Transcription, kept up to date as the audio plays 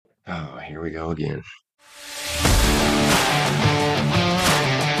Oh, here we go again.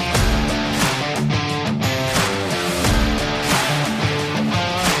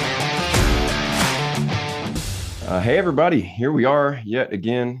 Hey, everybody. Here we are yet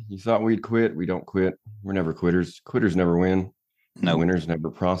again. You thought we'd quit. We don't quit. We're never quitters. Quitters never win. No. Winners never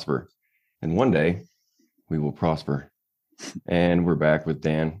prosper. And one day we will prosper. And we're back with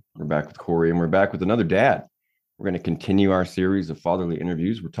Dan. We're back with Corey. And we're back with another dad. We're going to continue our series of fatherly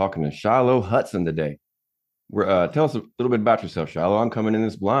interviews. We're talking to Shiloh Hudson today. Tell us a little bit about yourself, Shiloh. I'm coming in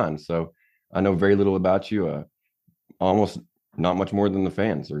this blind, so I know very little about you. Almost not much more than the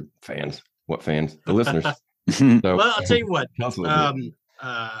fans. What fans? The listeners. So, well, I'll tell you what. I'm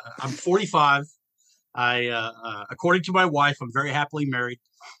 45. According to my wife, I'm very happily married.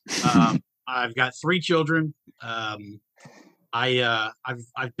 I've got 3 children.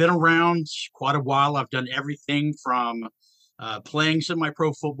 I've been around quite a while. I've done everything from playing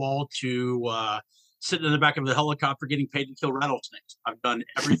semi-pro football to sitting in the back of the helicopter getting paid to kill rattlesnakes. I've done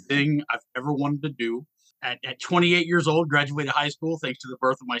everything I've ever wanted to do. At 28 years old, graduated high school thanks to the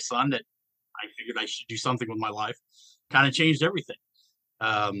birth of my son. That I figured I should do something with my life. Kind of changed everything.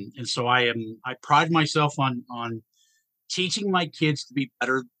 And so I pride myself on teaching my kids to be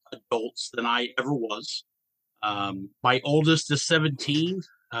better adults than I ever was. My oldest is 17.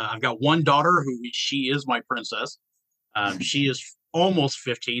 I've got one daughter she is my princess. She is almost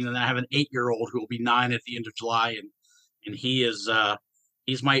 15, and I have an 8-year-old who will be 9 at the end of July, and he is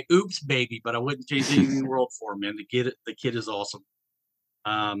he's my oops baby, but I wouldn't change anything in the world for him, man. The kid is awesome.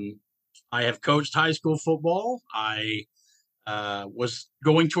 I have coached high school football. I was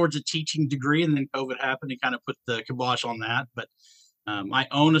going towards a teaching degree, and then COVID happened and kind of put the kibosh on that. But I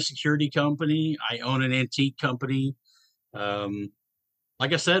own a security company. I own an antique company.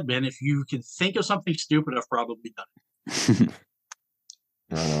 Like I said, man, if you can think of something stupid, I've probably done it.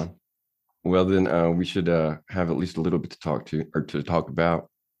 Right on. Well, then we should have at least a little bit to talk about.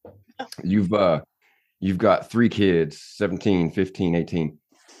 You've got 3 kids, 17, 15, 18.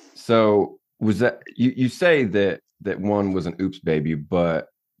 So was that you say that one was an oops baby, but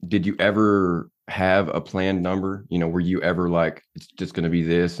did you ever have a planned number? Were you ever like, it's just going to be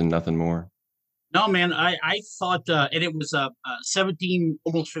this and nothing more? No, man, I thought, and it was 17,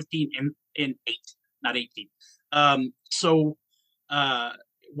 almost 15 in 8, not 18. So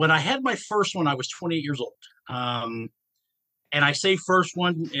when I had my first one, I was 28 years old. And I say first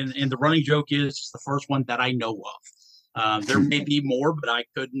one, and the running joke is it's the first one that I know of. There may be more, but I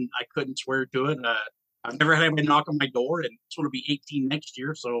couldn't swear to it. I've never had anybody knock on my door, and it's going to be 18 next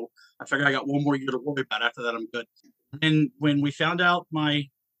year. So I figured I got one more year to worry about. After that, I'm good. And when we found out my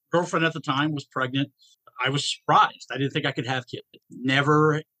girlfriend at the time was pregnant, I was surprised. I didn't think I could have kids.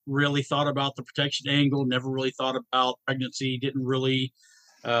 Never really thought about the protection angle. Never really thought about pregnancy. Didn't really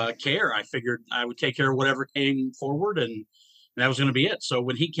care. I figured I would take care of whatever came forward, and that was going to be it. So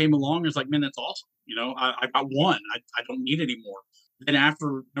when he came along, it's like, man, that's awesome. I got one. I don't need any more. Then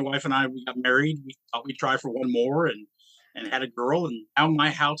after my wife and we got married, we thought we'd try for one more and had a girl. And now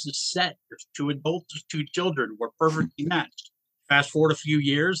my house is set. There's 2 adults, there's 2 children. We're perfectly matched. Fast forward a few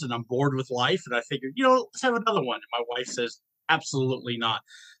years and I'm bored with life. And I figured, let's have another one. And my wife says, absolutely not.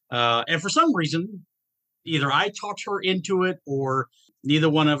 And for some reason, either I talked her into it or neither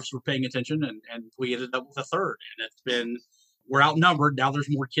one of us were paying attention. And we ended up with a third. And we're outnumbered. Now there's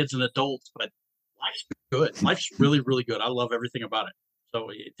more kids than adults, but life's good. Life's really, really good. I love everything about it. So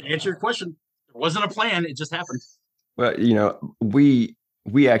to answer your question, there wasn't a plan. It just happened. Well, we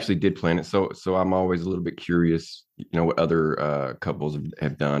actually did plan it. So I'm always a little bit curious, what other couples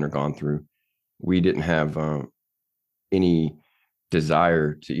have done or gone through. We didn't have any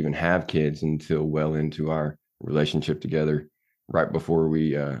desire to even have kids until well into our relationship together, right before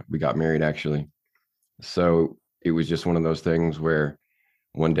we got married, actually. So it was just one of those things where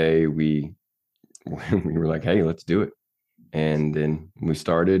one day we were like, hey, let's do it. And then we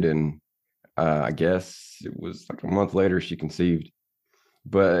started, and I guess it was like a month later she conceived.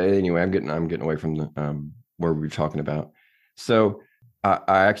 But anyway, I'm getting away from the where we were talking about. So I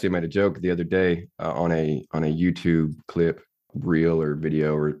actually made a joke the other day on a YouTube clip, reel or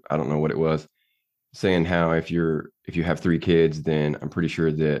video, or I don't know what it was, saying how if you have 3 kids, then I'm pretty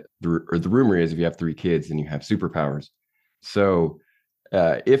sure that the rumor is if you have 3 kids, then you have superpowers. So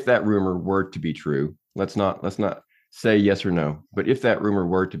if that rumor were to be true, let's not say yes or no, but if that rumor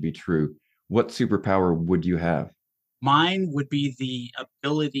were to be true, what superpower would you have? Mine would be the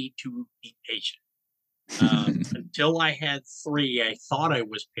ability to be patient. Until I had 3, I thought I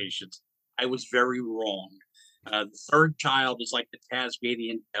was patient. I was very wrong. The third child is like the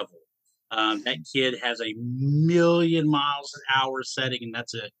Tasmanian devil. That kid has a million miles an hour setting, and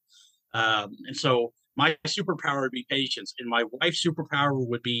that's it. And so my superpower would be patience, and my wife's superpower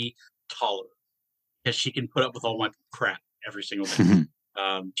would be tolerance, because she can put up with all my crap every single day.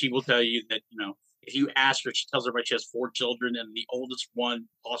 She will tell you that, if you ask her, she tells everybody she has 4 children, and the oldest one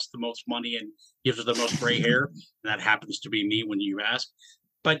costs the most money and gives her the most gray hair. And that happens to be me when you ask.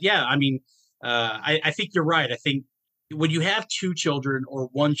 But yeah, I mean, I think you're right. I think when you have 2 children or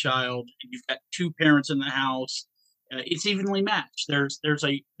 1 child and you've got 2 parents in the house, it's evenly matched. There's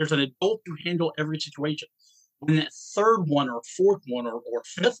an adult to handle every situation. When that third one or fourth one or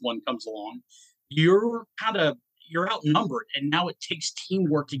fifth one comes along, you're outnumbered, and now it takes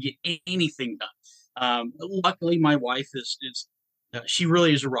teamwork to get anything done. Luckily, my wife is she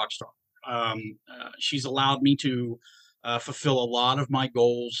really is a rock star. She's allowed me to fulfill a lot of my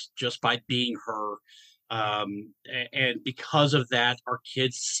goals just by being her. And because of that, our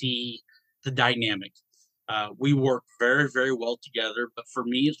kids see the dynamic. We work very, very well together, but for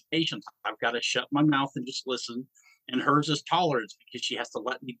me, it's patience. I've got to shut my mouth and just listen. And hers is tolerance, because she has to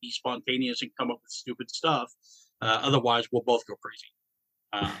let me be spontaneous and come up with stupid stuff. Otherwise, we'll both go crazy.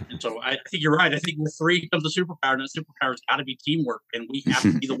 And so I think you're right. I think with 3 comes the superpower, and that superpower's got to be teamwork, and we have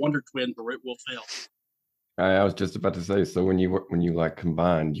to be the Wonder Twins, or it will fail. I was just about to say. So when you like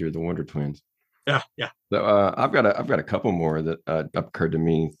combined, you're the Wonder Twins. Yeah. So I've got a couple more that occurred to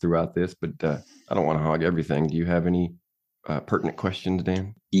me throughout this, but I don't want to hog everything. Do you have any pertinent questions,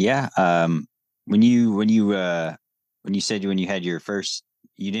 Dan? Yeah. When you said when you had your first,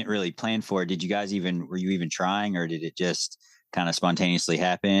 you didn't really plan for it. Did you guys were you even trying, or did it just kind of spontaneously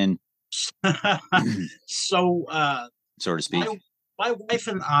happen? So, so to speak, my wife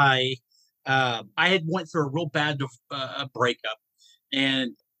and I had went through a real bad breakup,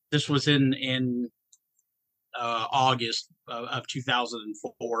 and this was in August of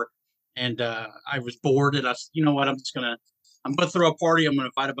 2004, and I was bored, and I said, you know what, I'm gonna throw a party. I'm gonna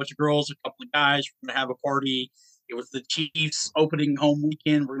invite a bunch of girls, a couple of guys. We're gonna have a party. It was the Chiefs opening home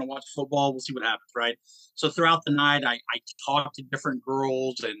weekend. We're gonna watch football. We'll see what happens, right? So throughout the night, I talked to different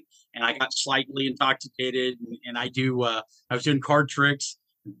girls, and I got slightly intoxicated, and I was doing card tricks.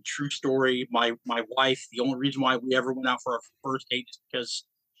 True story. My wife, the only reason why we ever went out for our first date is because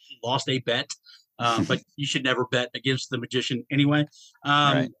she lost a bet. But you should never bet against the magician anyway.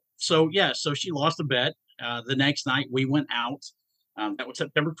 Right. So she lost a bet. The next night we went out. That was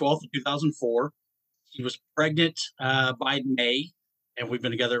September 12th of 2004. She was pregnant by May, and we've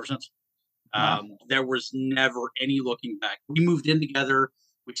been together ever since. Wow. There was never any looking back. We moved in together.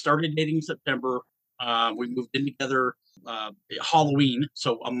 We started dating in September. We moved in together Halloween,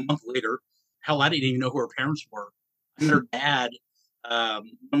 so a month later. Hell, I didn't even know who her parents were. And her dad,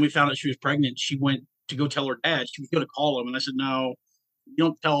 when we found out she was pregnant, she went to go tell her dad. She was going to call him, and I said, no, you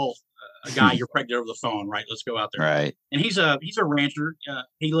don't tell a guy you're pregnant over the phone, right? Let's go out there. Right. And he's a rancher.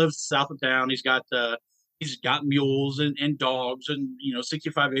 He lives south of town. He's got mules and dogs and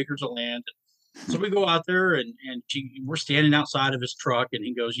 65 acres of land. So we go out there, and we're standing outside of his truck, and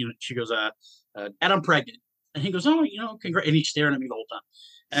he goes, she goes, Dad, I'm pregnant. And he goes, oh, congrats. And he's staring at me the whole time.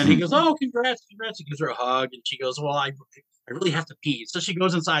 And he goes, oh, congrats. He gives her a hug, and she goes, well, I really have to pee. So she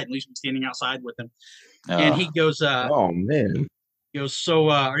goes inside and leaves me standing outside with him. And he goes, oh man. He goes, so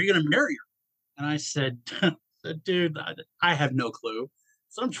are you going to marry her? And I said, dude, I have no clue.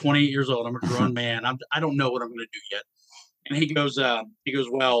 So I'm 28 years old. I'm a grown man. I don't know what I'm going to do yet. And he goes,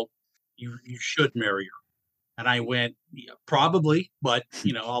 well, you should marry her. And I went, yeah, probably, but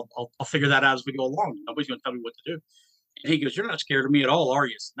I'll figure that out as we go along. Nobody's going to tell me what to do. And he goes, you're not scared of me at all, are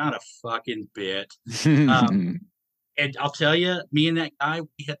you? Not a fucking bit. And I'll tell you, me and that guy,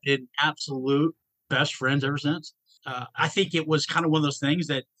 we have been absolute best friends ever since. I think it was kind of one of those things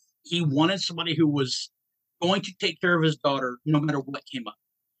that he wanted somebody who was going to take care of his daughter no matter what came up.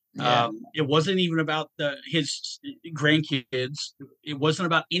 Yeah. It wasn't even about his grandkids. It wasn't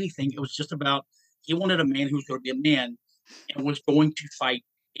about anything. It was just about, he wanted a man who was going to be a man and was going to fight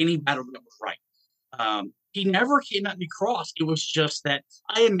any battle that was right. He never came at me cross. It was just that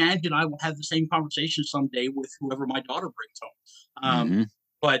I imagine I will have the same conversation someday with whoever my daughter brings home.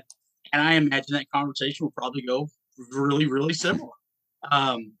 And I imagine that conversation will probably go really, really similar.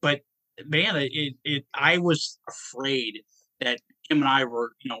 But man, I was afraid that him and I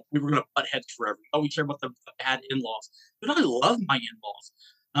were, we were going to butt heads forever. Oh, we care about the bad in-laws. But I love my in-laws.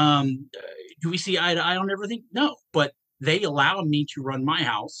 Do we see eye to eye on everything? No, but they allow me to run my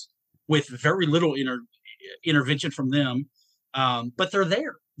house with very little intervention from them. But they're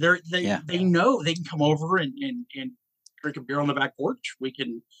there. They know they can come over and drink a beer on the back porch.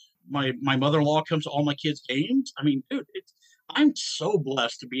 My mother-in-law comes to all my kids' games. I mean, dude, I'm so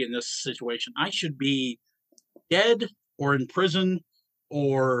blessed to be in this situation. I should be dead or in prison,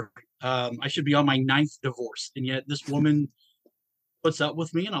 or I should be on my 9th divorce. And yet this woman puts up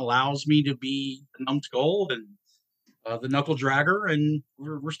with me and allows me to be the numbskull and the knuckle dragger, and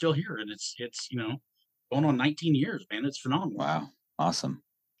we're still here. And it's going on 19 years, man. It's phenomenal. Wow. Awesome.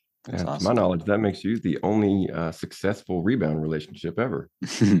 Yeah, That's to my awesome. knowledge, that makes you the only successful rebound relationship ever.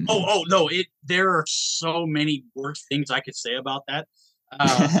 Oh no! There are so many worse things I could say about that.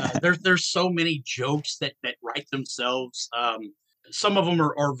 There's so many jokes that write themselves. Some of them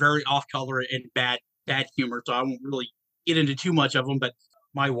are very off color and bad humor, so I won't really get into too much of them. But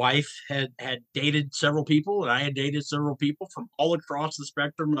my wife had dated several people, and I had dated several people from all across the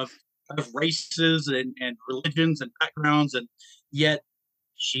spectrum of races and religions and backgrounds, and yet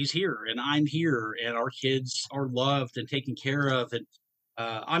she's here and I'm here and our kids are loved and taken care of. And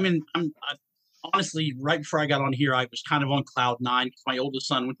honestly, right before I got on here, I was kind of on cloud nine because my oldest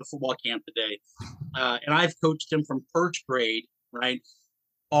son went to football camp today. And I've coached him from first grade, right,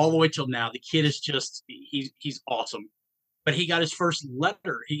 all the way till now. The kid is just, he's awesome. But he got his first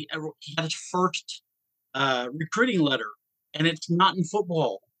letter. He got his first recruiting letter, and it's not in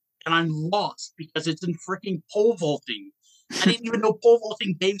football. And I'm lost because it's in freaking pole vaulting. I didn't even know pole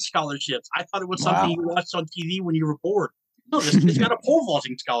vaulting gave scholarships. I thought it was something you watched on TV when you were bored. No, this kid's got a pole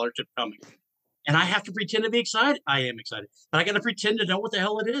vaulting scholarship coming. And I have to pretend to be excited. I am excited. But I got to pretend to know what the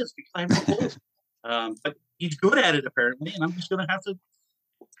hell it is because I have no clue. But he's good at it, apparently. And I'm just going to have to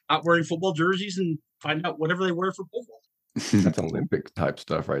stop wearing football jerseys and find out whatever they wear for pole vaulting. That's Olympic type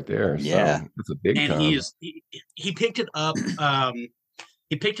stuff right there. Yeah. So that's a big and time. He picked it up.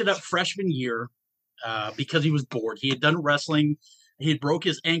 He picked it up freshman year. Because he was bored. He had done wrestling. He had broke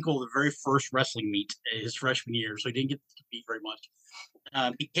his ankle the very first wrestling meet his freshman year, so he didn't get to compete very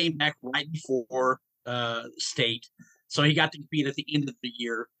much. He came back right before state, so he got to compete at the end of the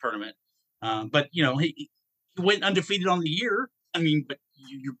year tournament. But he went undefeated on the year. I mean, but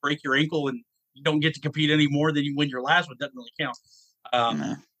you break your ankle and you don't get to compete any more than you win your last one. Doesn't really count.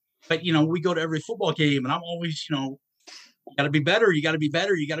 But we go to every football game, and I'm always you got to be better. You got to be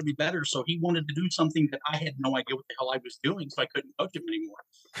better. You got to be better. So he wanted to do something that I had no idea what the hell I was doing, so I couldn't coach him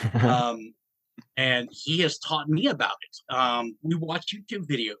anymore. And he has taught me about it. We watch YouTube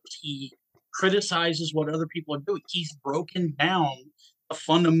videos. He criticizes what other people are doing. He's broken down the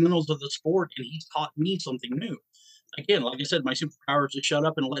fundamentals of the sport, and he's taught me something new. Again, like I said, my superpower is to shut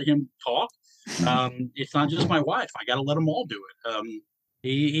up and let him talk. It's not just my wife. I got to let them all do it.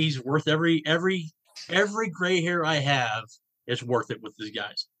 He's worth every gray hair I have is worth it with these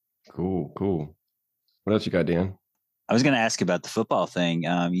guys. Cool. What else you got, Dan? I was going to ask about the football thing.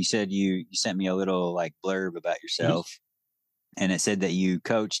 You said you sent me a little blurb about yourself, and it said that you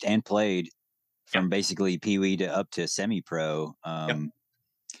coached and played from basically Pee-wee to up to semi-pro.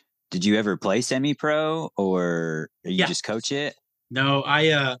 Did you ever play semi-pro, or you just coach it? No,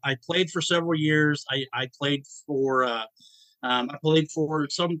 I played for several years. I played for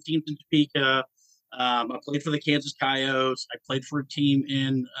some teams in Topeka. I played for the Kansas Coyotes. I played for a team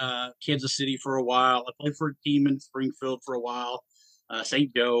in Kansas City for a while. I played for a team in Springfield for a while,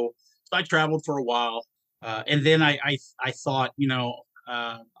 St. Joe. So I traveled for a while, and then I thought,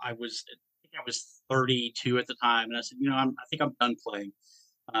 I was 32 at the time, and I said, I think I'm done playing.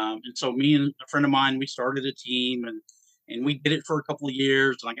 And so me and a friend of mine, we started a team, and we did it for a couple of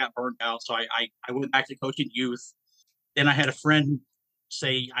years, and I got burned out. So I went back to coaching youth. Then I had a friend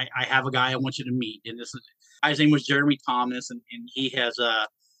say, I have a guy I want you to meet. And this guy's name was Jeremy Thomas, and he has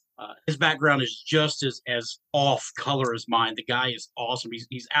his background is just as off color as mine. The guy is awesome.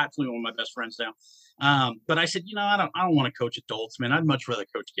 He's absolutely one of my best friends now. But I said, I don't want to coach adults, man. I'd much rather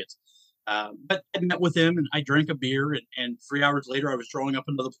coach kids. But I met with him, and I drank a beer, and 3 hours later I was drawing up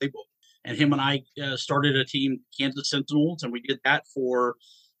another playbook. And him and I started a team, Kansas Sentinels, and we did that for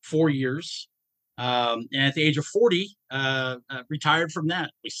 4 years. And at the age of 40, retired from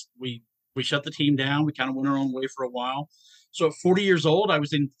that. We shut the team down. We kind of went our own way for a while. So at 40 years old, I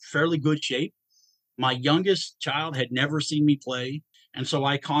was in fairly good shape. My youngest child had never seen me play. And so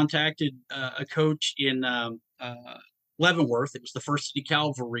I contacted a coach in Leavenworth. It was the First City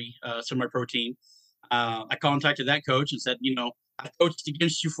Cavalry semi-pro team. I contacted that coach and said, I coached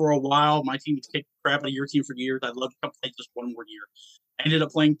against you for a while. My team has kicked the crap out of your team for years. I'd love to come play just one more year. I ended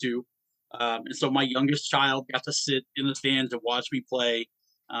up playing 2. And so my youngest child got to sit in the stands and watch me play.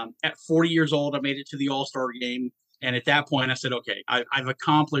 At 40 years old, I made it to the All-Star game. And at that point, I said, okay, I've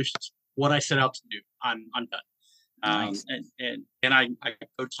accomplished what I set out to do. I'm done. Nice. And I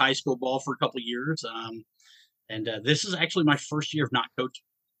coached high school ball for a couple of years. And this is actually my first year of not coaching.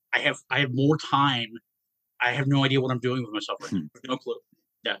 I have more time. I have no idea what I'm doing with myself right now. No clue.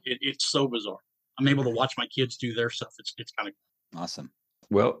 Yeah, it's so bizarre. I'm able to watch my kids do their stuff. It's kind of Awesome.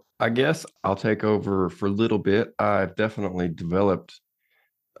 Well, I guess I'll take over for a little bit. I've definitely developed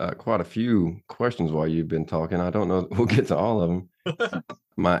quite a few questions while you've been talking. I don't know. We'll get to all of them.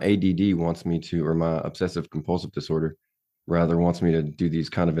 My ADD wants me to, or my obsessive compulsive disorder, rather wants me to do these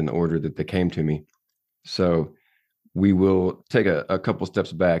kind of in the order that they came to me. So we will take a couple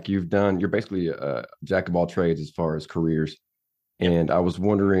steps back. You're basically a jack of all trades as far as careers. And I was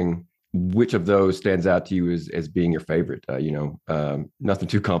wondering which of those stands out to you as being your favorite. Nothing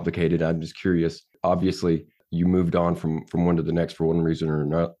too complicated. I'm just curious. Obviously, you moved on from one to the next for one reason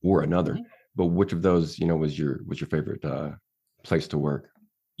or another. But which of those, was your favorite place to work?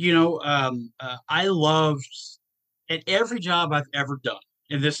 I loved at every job I've ever done,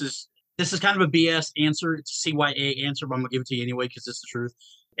 and this is kind of a BS answer. It's a CYA answer, but I'm gonna give it to you anyway because it's the truth.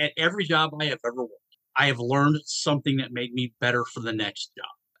 At every job I have ever worked, I have learned something that made me better for the next job.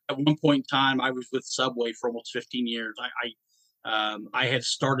 At one point in time, I was with Subway for almost 15 years. I had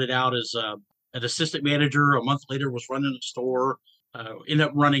started out as an assistant manager. A month later, was running a store. Ended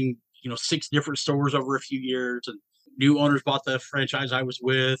up running 6 different stores over a few years, and new owners bought the franchise I was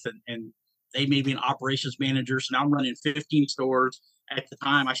with, and they made me an operations manager. So now I'm running 15 stores. At the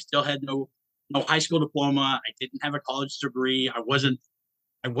time, I still had no high school diploma. I didn't have a college degree. I wasn't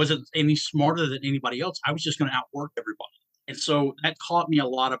any smarter than anybody else. I was just going to outwork everybody. And so that taught me a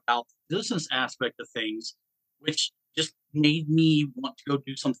lot about the business aspect of things, which just made me want to go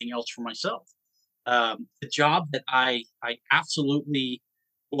do something else for myself. The job that I absolutely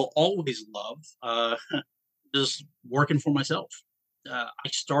will always love is working for myself. I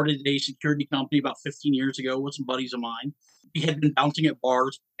started a security company about 15 years ago with some buddies of mine. We had been bouncing at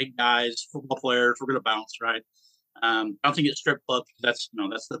bars, big guys, football players. We're going to bounce, right? Bouncing at strip clubs. That's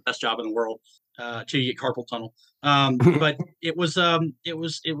the best job in the world till you get carpal tunnel. But it was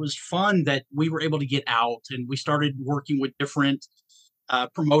fun that we were able to get out, and we started working with different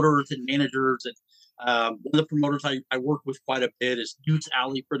promoters and managers. And one of the promoters I work with quite a bit is Deuce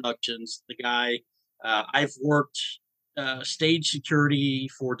Alley Productions. The guy I've worked stage security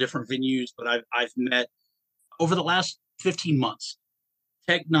for different venues, but I've met over the last 15 months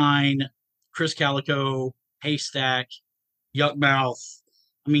Tech Nine, Chris Calico, Haystack, Yuck Mouth.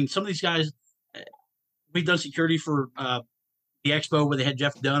 I mean, some of these guys, we've done security for the expo where they had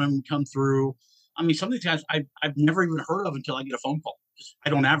Jeff Dunham come through. I mean, some of these guys I've never even heard of until I get a phone call. I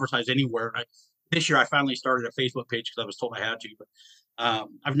don't advertise anywhere. This year I finally started a Facebook page because I was told I had to, but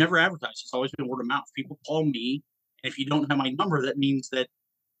I've never advertised. It's always been word of mouth. People call me, and if you don't have my number, that means that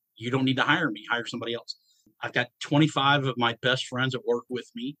you don't need to hire me. Hire somebody else. I've got 25 of my best friends that work with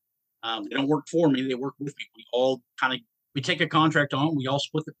me. They don't work for me; they work with me. We all we take a contract on. We all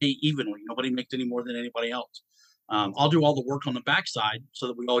split the pay evenly. Nobody makes any more than anybody else. I'll do all the work on the backside so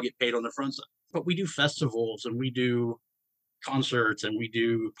that we all get paid on the front side. But we do festivals and we do concerts and we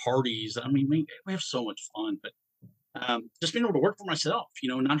do parties. I mean, we have so much fun. But just being able to work for myself,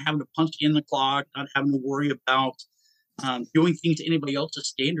 not having to punch in the clock, not having to worry about doing things to anybody else's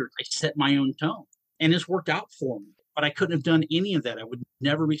standards. I set my own tone, and it's worked out for me. But I couldn't have done any of that. I would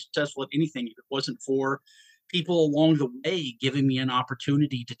never be successful at anything if it wasn't for people along the way giving me an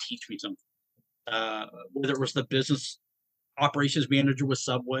opportunity to teach me something. Whether it was the business operations manager with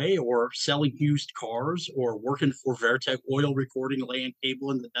Subway, or selling used cars, or working for Veritech Oil recording, laying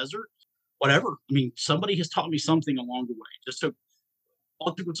cable in the desert, whatever. I mean, somebody has taught me something along the way. Just so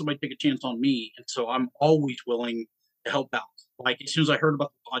I'll do when somebody take a chance on me, and so I'm always willing to help out. Like as soon as I heard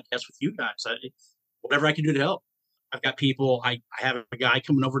about the podcast with you guys, whatever I can do to help. I've got people. I have a guy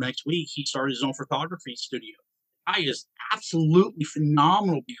coming over next week. He started his own photography studio. Guy is absolutely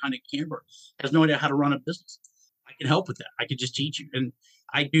phenomenal behind a camera. Has no idea how to run a business. I can help with that. I can just teach you. And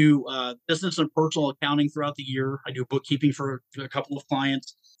I do business and personal accounting throughout the year. I do bookkeeping for a couple of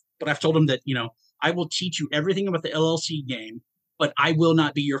clients. But I've told them that, I will teach you everything about the LLC game, but I will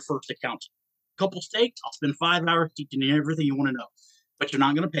not be your first accountant. A couple states, I'll spend 5 hours teaching you everything you want to know. But you're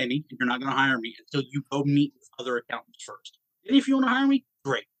not going to pay me, and you're not going to hire me until you go meet with other accountants first. And if you want to hire me,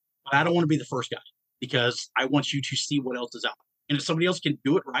 great. But I don't want to be the first guy, because I want you to see what else is out there. And if somebody else can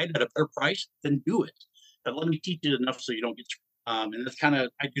do it right at a better price, then do it. But let me teach you enough so you don't get screwed. And that's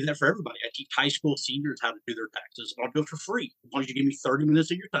I do that for everybody. I teach high school seniors how to do their taxes. I'll do it for free. As long as you give me 30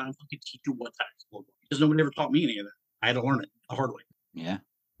 minutes of your time, I can teach you what taxes look like. Because nobody ever taught me any of that. I had to learn it the hard way. Yeah.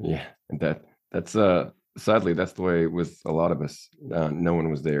 Yeah. And that's sadly, that's the way with a lot of us. No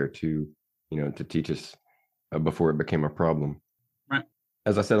one was there to teach us before it became a problem. Right.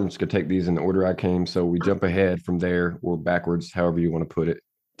 As I said, I'm just going to take these in the order I came. So we jump ahead from there, or backwards, however you want to put it,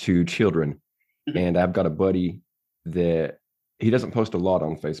 to children. And I've got a buddy that he doesn't post a lot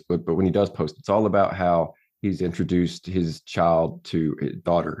on Facebook, but when he does post, it's all about how he's introduced his child to his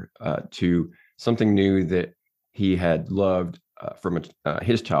daughter to something new that he had loved from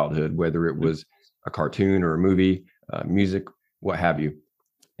his childhood, whether it was a cartoon or a movie, music, what have you.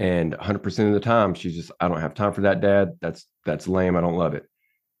 And 100% of the time, she's just, I don't have time for that, Dad. That's lame. I don't love it.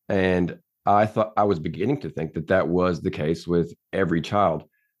 And I was beginning to think that that was the case with every child.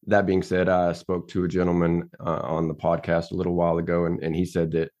 That being said, I spoke to a gentleman on the podcast a little while ago, and he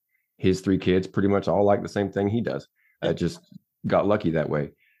said that his three kids pretty much all like the same thing he does. Just got lucky that way.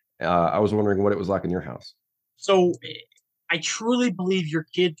 I was wondering what it was like in your house. So I truly believe your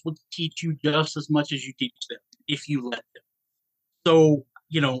kids would teach you just as much as you teach them if you let them. So,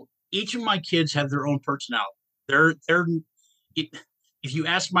 each of my kids have their own personality. If you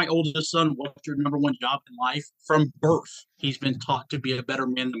ask my oldest son, what's your number one job in life? From birth, he's been taught to be a better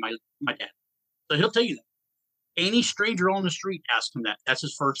man than my dad. So he'll tell you that. Any stranger on the street, ask him that. That's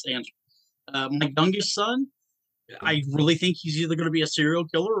his first answer. My youngest son, I really think he's either going to be a serial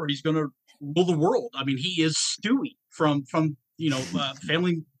killer or he's going to rule the world. I mean, he is Stewie from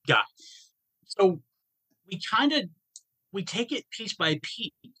Family Guy. So we take it piece by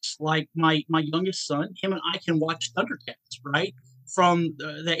piece. Like my youngest son, him and I can watch Thundercats, right? From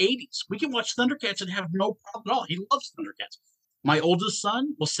the 80s. We can watch Thundercats and have no problem at all. He loves Thundercats. My oldest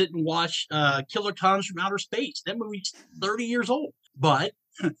son will sit and watch Killer Clowns from Outer Space. That movie's 30 years old. But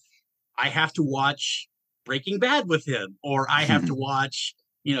I have to watch Breaking Bad with him, or I have to watch,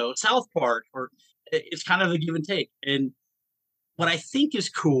 South Park, or it's kind of a give and take. And what I think is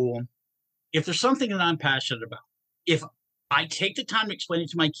cool, if there's something that I'm passionate about, if I take the time to explain it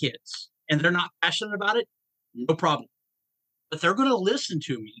to my kids and they're not passionate about it, no problem. But they're going to listen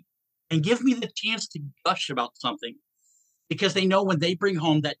to me and give me the chance to gush about something because they know when they bring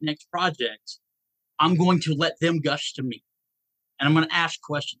home that next project, I'm going to let them gush to me. And I'm going to ask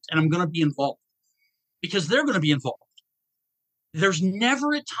questions and I'm going to be involved because they're going to be involved. There's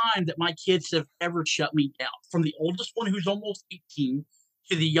never a time that my kids have ever shut me down, from the oldest one who's almost 18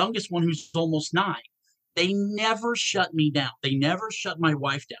 to the youngest one who's almost 9. They never shut me down. They never shut my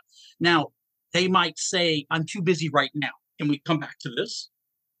wife down. Now, they might say, I'm too busy right now. Can we come back to this?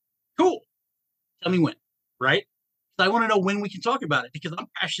 Cool. Tell me when, right? I want to know when we can talk about it because I'm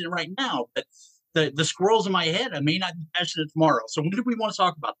passionate right now, but the squirrels in my head, I may not be passionate tomorrow. So when do we want to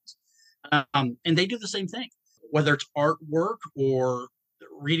talk about this? And they do the same thing, whether it's artwork or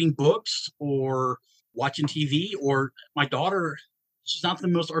reading books or watching TV, or my daughter, she's not the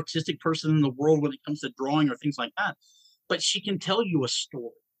most artistic person in the world when it comes to drawing or things like that, but she can tell you a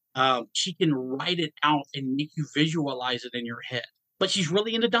story. She can write it out and make you visualize it in your head. But she's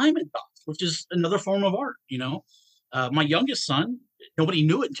really into diamond dots, which is another form of art, My youngest son, nobody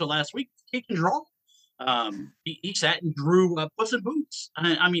knew it until last week. He can draw. He sat and drew Puss in Boots.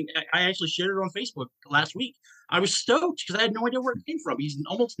 I actually shared it on Facebook last week. I was stoked because I had no idea where it came from. He's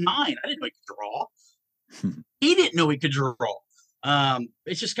almost 9. I didn't know he could draw. He didn't know he could draw.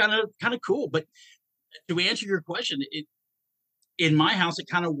 It's just kind of cool. But to answer your question, in my house, it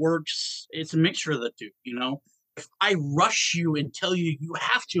kind of works. It's a mixture of the two, If I rush you and tell you you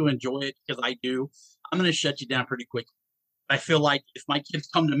have to enjoy it because I do, I'm going to shut you down pretty quickly. I feel like if my kids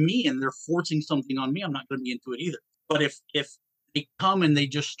come to me and they're forcing something on me, I'm not going to be into it either. But if they come and they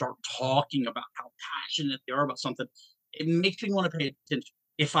just start talking about how passionate they are about something, it makes me want to pay attention.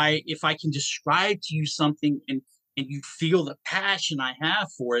 If I can describe to you something and you feel the passion I have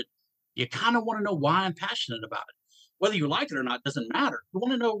for it, you kind of want to know why I'm passionate about it. Whether you like it or not doesn't matter. You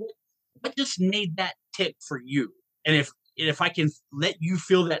want to know what just made that tick for you. And if I can let you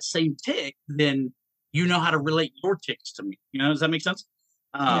feel that same tick, then you know how to relate your ticks to me. Does that make sense?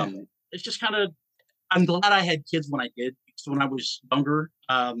 It's just kind of, I'm glad I had kids when I did, because when I was younger,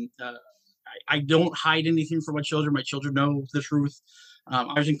 I don't hide anything from my children. My children know the truth.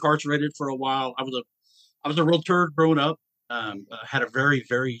 I was incarcerated for a while. I was a real turd growing up. Had a very,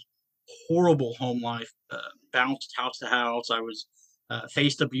 very horrible home life, bounced house to house. I was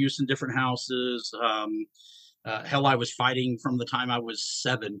faced abuse in different houses. Hell, I was fighting from the time I was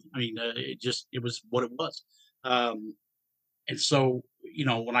 7. I mean, it was what it was. And so,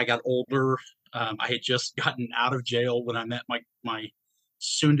 when I got older, I had just gotten out of jail when I met my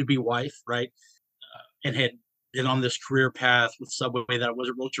soon-to-be wife, right? And had been on this career path with Subway that I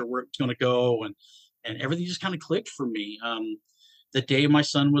wasn't really sure where it was going to go, and everything just kind of clicked for me. The day my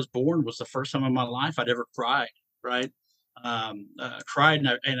son was born was the first time in my life I'd ever cried, right? Cried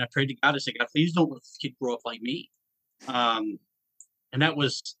and I prayed to God. I said, God, please don't let this kid grow up like me. And that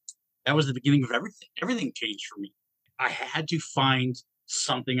was the beginning of everything. Everything changed for me. I had to find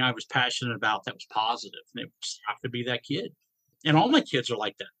something I was passionate about that was positive, and it just have to be that kid. And all my kids are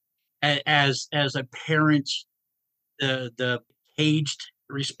like that. As a parent, the caged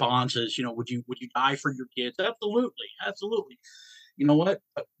response is, would you die for your kids? Absolutely, absolutely. You know what?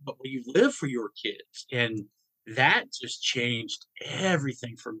 But will you live for your kids? And that just changed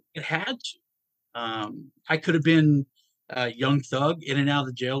everything for me. It had to. I could have been a young thug in and out of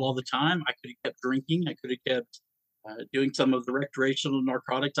the jail all the time. I could have kept drinking. I could have kept doing some of the recreational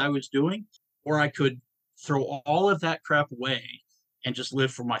narcotics I was doing, or I could throw all of that crap away and just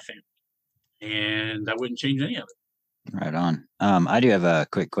live for my family. And I wouldn't change any of it. Right on. I do have a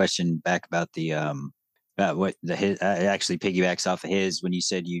quick question back about the about what his actually piggybacks off of his when you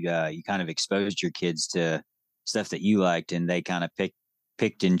said you kind of exposed your kids to stuff that you liked and they kind of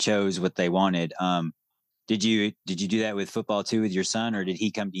picked and chose what they wanted. Did you do that with football too with your son, or did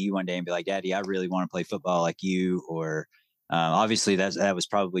he come to you one day and be like, "Daddy, I really want to play football like you"? Or obviously that was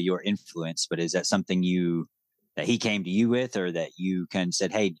probably your influence, but is that something that he came to you with, or that you kind of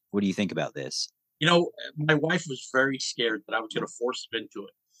said, "Hey, what do you think about this?" My wife was very scared that I was going to force him into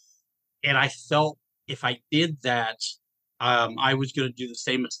it. And I felt if I did that, I was going to do the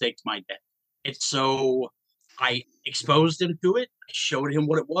same mistake to my dad. And so I exposed him to it. I showed him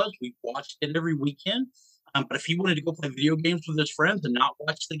what it was. We watched it every weekend. But if he wanted to go play video games with his friends and not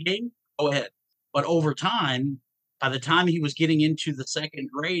watch the game, go ahead. But over time, by the time he was getting into the second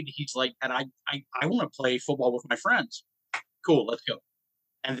grade, he's like, "Dad, I want to play football with my friends." Cool, let's go.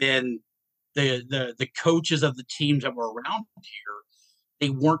 And then the coaches of the teams that were around here, they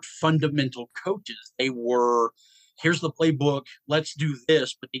weren't fundamental coaches. They were, here's the playbook, let's do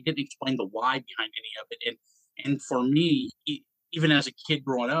this, but they didn't explain the why behind any of it. And for me, even as a kid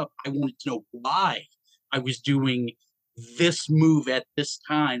growing up, I wanted to know why I was doing this move at this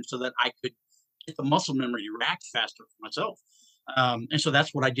time so that I could get the muscle memory to react faster for myself. And so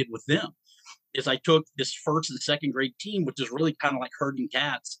that's what I did with them. Is I took this first and second grade team, which is really kind of like herding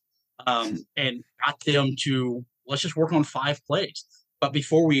cats, and got them to, let's just work on 5 plays. But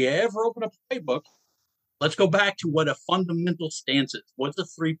before we ever open up a playbook, let's go back to what a fundamental stance is. What's a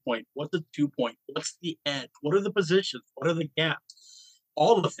 3-point? What's a 2-point? What's the edge? What are the positions? What are the gaps?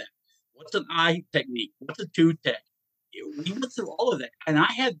 All of that. What's an eye technique? What's a 2-tech? We went through all of that. And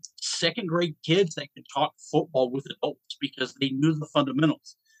I had second grade kids that could talk football with adults because they knew the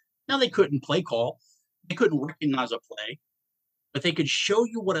fundamentals. Now, they couldn't play call. They couldn't recognize a play. But they could show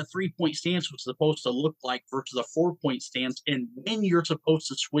you what a 3-point stance was supposed to look like versus a 4-point stance and when you're supposed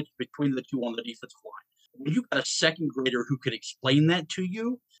to switch between the two on the defensive line. When you got a second grader who could explain that to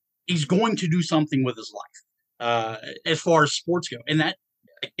you, he's going to do something with his life as far as sports go. And that,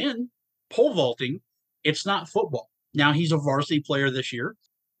 again, pole vaulting, it's not football. Now, he's a varsity player this year,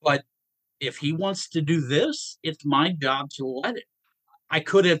 but if he wants to do this, it's my job to let it. I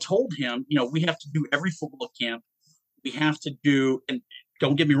could have told him, we have to do every football camp. We have to do, and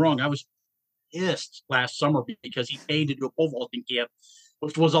don't get me wrong, I was pissed last summer because he paid to do a pole vaulting camp,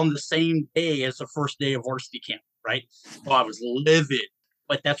 which was on the same day as the first day of varsity camp, right? Well, I was livid,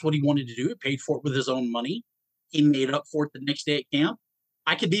 but that's what he wanted to do. He paid for it with his own money. He made up for it the next day at camp.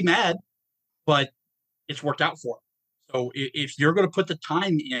 I could be mad, but it's worked out for him. So if you're going to put the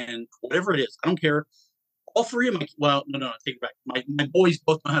time in, whatever it is, I don't care. All 3 of my, well, no, take it back. My boys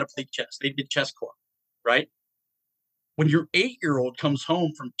both know how to play chess. They did chess club, right? When your 8-year-old comes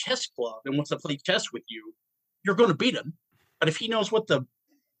home from chess club and wants to play chess with you, you're going to beat him. But if he knows what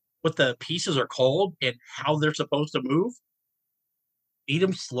the pieces are called and how they're supposed to move, beat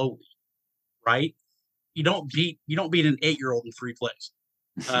him slowly, right? You don't beat an 8-year-old in 3 plays.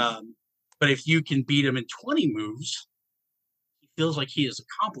 But if you can beat him in 20 moves, he feels like he has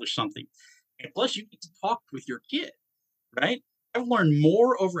accomplished something. And plus, you get to talk with your kid, right? I've learned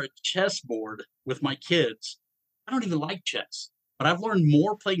more over a chessboard with my kids. I don't even like chess, but I've learned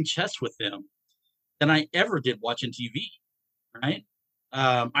more playing chess with them than I ever did watching TV, right?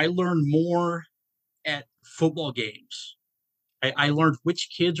 I learned more at football games. I learned which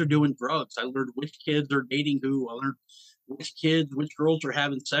kids are doing drugs. I learned which kids are dating who. I learned which girls are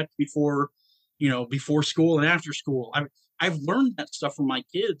having sex before school and after school. I've learned that stuff from my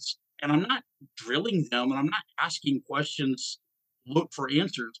kids, and I'm not drilling them, and I'm not asking questions, look for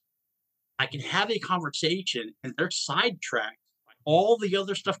answers. I can have a conversation, and they're sidetracked by all the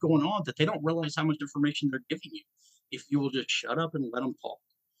other stuff going on that they don't realize how much information they're giving you. If you will just shut up and let them talk.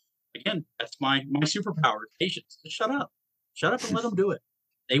 Again, that's my superpower, patience. Just shut up and let them do it.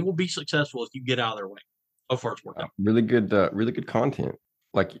 They will be successful if you get out of their way. So far, it's worked out. Really good content.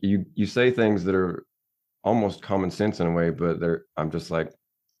 Like you say things that are almost common sense in a way, but I'm just like,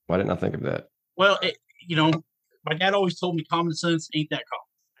 why didn't I think of that? Well, my dad always told me common sense ain't that common.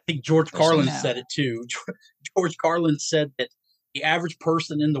 I think George Especially Carlin now. said it too. George Carlin said that the average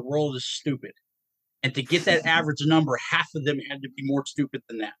person in the world is stupid. And to get that average number, half of them had to be more stupid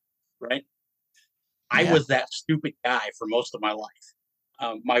than that, right? I Yeah. was that stupid guy for most of my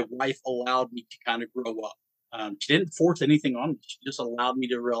life. My wife allowed me to kind of grow up. She didn't force anything on me. She just allowed me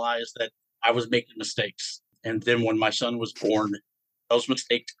to realize that I was making mistakes. And then when my son was born, those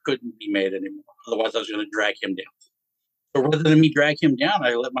mistakes couldn't be made anymore. Otherwise, I was going to drag him down. So rather than me drag him down,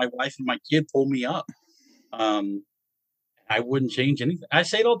 I let my wife and my kid pull me up. I wouldn't change anything. I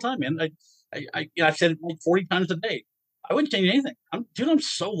say it all the time, man. I've said it like 40 times a day. I wouldn't change anything. I'm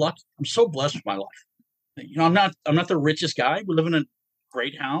so lucky. I'm so blessed with my life. I'm not the richest guy. We live in a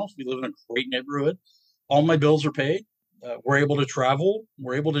great house. We live in a great neighborhood. All my bills are paid. We're able to travel.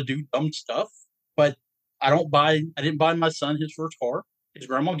 We're able to do dumb stuff. But I didn't buy my son his first car. His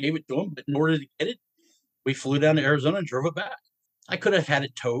grandma gave it to him, but in order to get it, we flew down to Arizona and drove it back. I could have had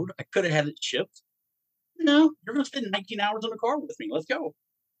it towed. I could have had it shipped. No, you're going to spend 19 hours in the car with me. Let's go.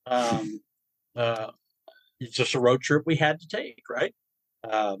 It's just a road trip we had to take, right?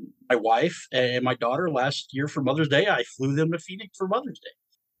 My wife and my daughter last year for Mother's Day, I flew them to Phoenix for Mother's Day.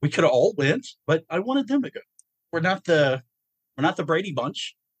 We could have all went, but I wanted them to go. We're not the Brady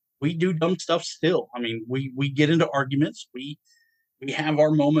Bunch. We do dumb stuff still. I mean, we get into arguments. We have our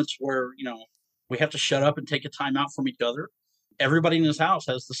moments where we have to shut up and take a time out from each other. Everybody in this house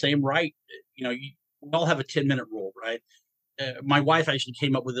has the same right. We all have a 10-minute rule, right? My wife actually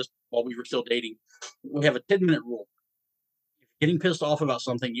came up with this while we were still dating. We have a 10-minute rule. If you're getting pissed off about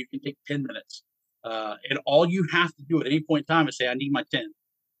something, you can take 10 minutes. And all you have to do at any point in time is say, I need my 10.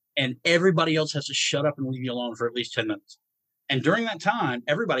 And everybody else has to shut up and leave you alone for at least 10 minutes. And during that time,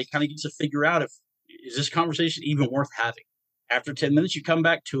 everybody kind of gets to figure out is this conversation even worth having? After 10 minutes, you come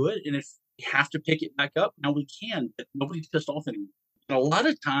back to it. And if you have to pick it back up, now we can, but nobody's pissed off anymore. And a lot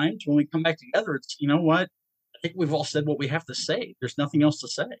of times when we come back together, it's, you know what? I think we've all said what we have to say. There's nothing else to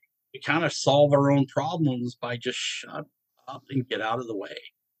say. We kind of solve our own problems by just shut up and get out of the way.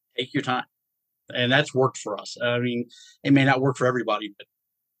 Take your time. And that's worked for us. I mean, it may not work for everybody, but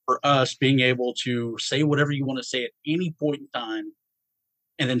for us, being able to say whatever you want to say at any point in time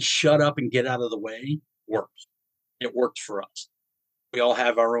and then shut up and get out of the way works. It worked for us. We all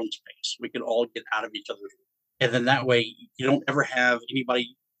have our own space. We can all get out of each other's way. And then that way, you don't ever have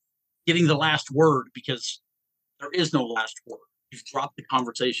anybody getting the last word because there is no last word. You've dropped the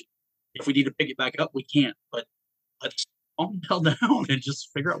conversation. If we need to pick it back up, we can. But let's calm the hell down and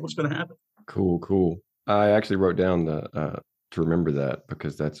just figure out what's going to happen. Cool. I actually wrote down to remember that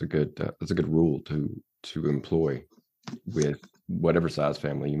because that's a good rule to employ with whatever size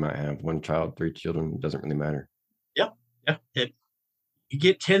family you might have. 1 child, 3 children, doesn't really matter. Yeah. You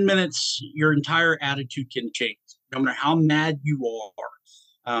get 10 minutes, your entire attitude can change. No matter how mad you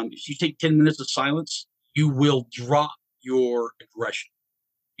are. If you take 10 minutes of silence, you will drop your aggression.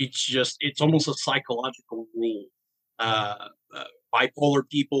 It's almost a psychological rule. Bipolar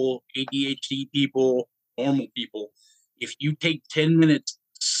people, ADHD people, normal people, if you take 10 minutes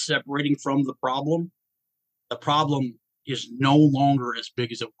separating from the problem is no longer as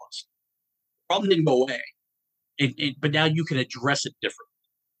big as it was. The problem didn't go away, but now you can address it differently.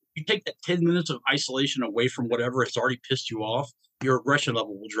 You take that 10 minutes of isolation away from whatever has already pissed you off, your aggression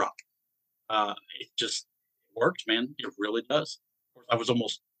level will drop. It works, man. It really does. Of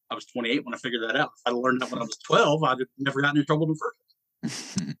course, I was 28 when I figured that out. If I'd learned that when I was 12, I'd have never gotten in trouble in the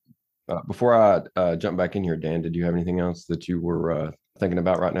first place. Before I jump back in here, Dan, did you have anything else that you were thinking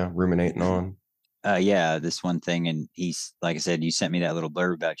about right now, ruminating on? Yeah, this one thing, and he's like I said, you sent me that little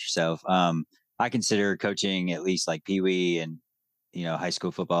blurb about yourself. I consider coaching at least like Pee Wee and high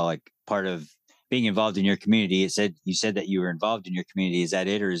school football like part of being involved in your community. You said that you were involved in your community. Is that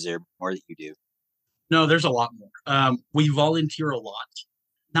it, or is there more that you do? No, there's a lot more. We volunteer a lot.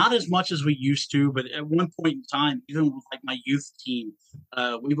 Not as much as we used to, but at one point in time, even with like my youth team,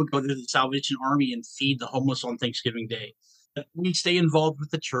 we would go to the Salvation Army and feed the homeless on Thanksgiving Day. We stay involved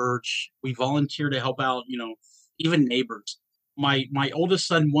with the church. We volunteer to help out, even neighbors. My oldest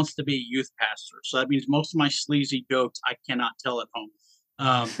son wants to be a youth pastor, so that means most of my sleazy jokes I cannot tell at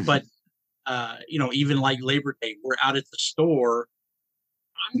home. But even like Labor Day, we're out at the store.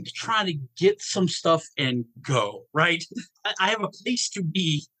 I'm trying to get some stuff and go, right? I have a place to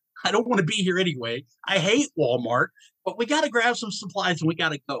be. I don't want to be here anyway. I hate Walmart, but we got to grab some supplies and we got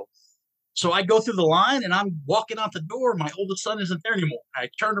to go. So I go through the line and I'm walking out the door. My oldest son isn't there anymore. I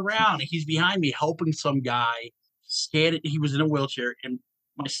turn around and he's behind me helping some guy scan it. He was in a wheelchair and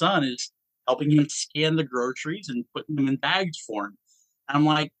my son is helping him scan the groceries and putting them in bags for him. And I'm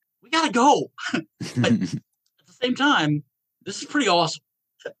like, we got to go. But at the Same time, this is pretty awesome.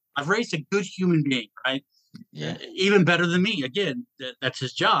 I've raised a good human being, right? Yeah. Even better than me. Again, that's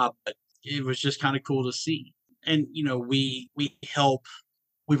his job, but it was just kind of cool to see. And we help.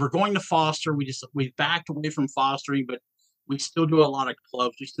 We were going to foster. We backed away from fostering, but we still do a lot of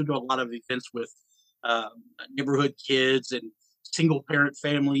clubs. We still do a lot of events with neighborhood kids and single parent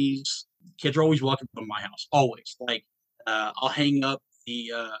families. Kids are always welcome in my house. Always. Like I'll hang up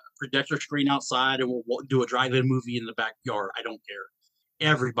the projector screen outside, and we'll do a drive-in movie in the backyard. I don't care.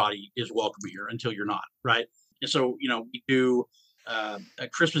 Everybody is welcome here until you're not, right? And so we do.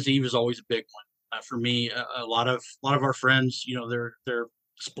 Christmas Eve is always a big one for me. A lot of our friends, they're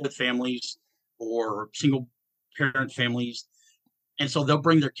split families or single parent families, and so they'll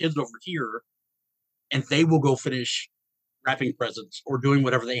bring their kids over here, and they will go finish wrapping presents or doing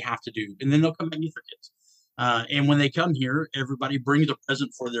whatever they have to do, and then they'll come back and get their kids. And when they come here, everybody brings a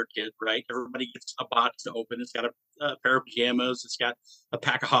present for their kid, right? Everybody gets a box to open. It's got a pair of pajamas. It's got a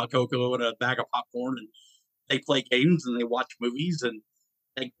pack of hot cocoa and a bag of popcorn, and they play games and they watch movies, and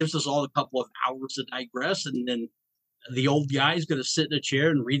that gives us all a couple of hours to digress. And then the old guy is going to sit in a chair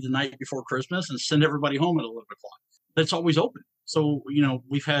and read The Night Before Christmas and send everybody home at 11 o'clock. But it's always open. So,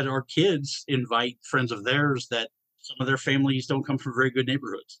 we've had our kids invite friends of theirs that some of their families don't come from very good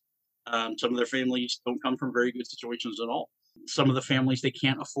neighborhoods. Some of their families don't come from very good situations at all. Some of the families, they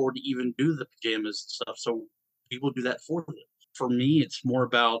can't afford to even do the pajamas and stuff. So people do that for them. For me, it's more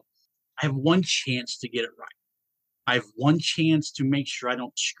about I have one chance to get it right. I have one chance to make sure I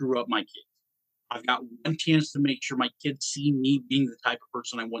don't screw up my kids. I've got one chance to make sure my kids see me being the type of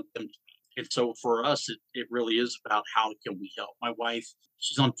person I want them to be. And so for us, it really is about how can we help. My wife,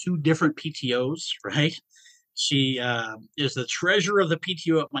 she's on 2 different PTOs, right? She is the treasurer of the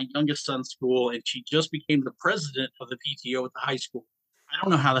PTO at my youngest son's school, and she just became the president of the PTO at the high school. I don't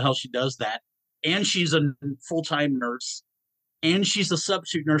know how the hell she does that. And she's a full-time nurse, and she's a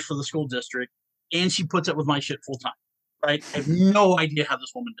substitute nurse for the school district, and she puts up with my shit full-time, right? I have no idea how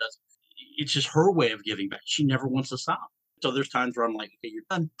this woman does it. It's just her way of giving back. She never wants to stop. So there's times where I'm like, okay, you're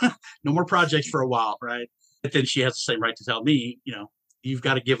done. No more projects for a while, right? But then she has the same right to tell me, you've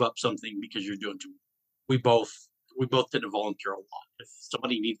got to give up something because you're doing too much. We both tend to volunteer a lot. If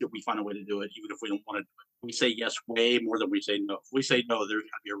somebody needs it, we find a way to do it, even if we don't want to do it. We say yes way more than we say no. If we say no, there's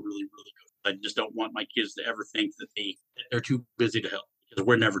got to be a really, really good. I just don't want my kids to ever think that they're too busy to help, because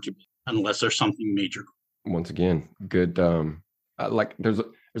we're never too busy unless there's something major. Once again, good. Like there's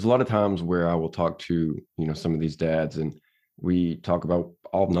a lot of times where I will talk to some of these dads, and we talk about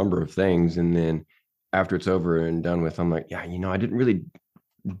all number of things, and then after it's over and done with, I'm like, yeah, I didn't really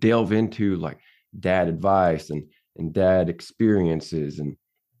delve into like dad advice and dad experiences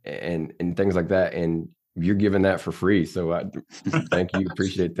and things like that, and you're giving that for free, so I thank you.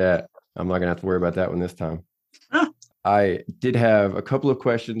 Appreciate that. I'm not gonna have to worry about that one this time. I did have a couple of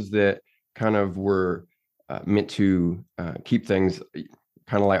questions that kind of were meant to keep things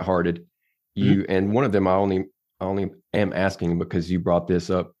kind of lighthearted. And one of them I only am asking because you brought this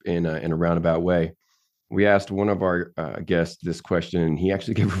up in a roundabout way. We asked one of our guests this question, and he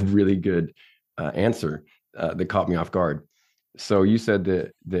actually gave a really good answer that caught me off guard. So you said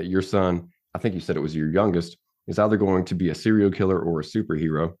that your son, I think you said it was your youngest, is either going to be a serial killer or a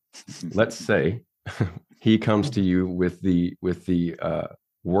superhero. Let's say he comes to you with the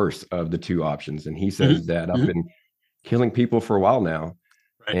worst of the 2 options, and he says, "Dad, I've been killing people for a while now,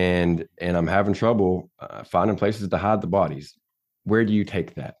 right, and I'm having trouble finding places to hide the bodies." Where do you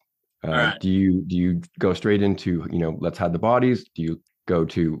take that? Right. Do you go straight into let's hide the bodies? Do you go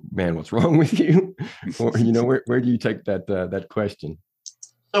to, man, what's wrong with you? Or where do you take that question?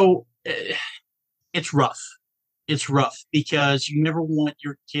 So it's rough. It's rough because you never want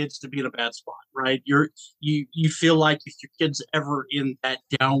your kids to be in a bad spot, right? You feel like if your kid's ever in that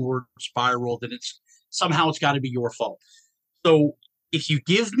downward spiral, then it's got to be your fault. So if you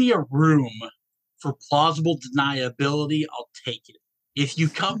give me a room for plausible deniability, I'll take it. If you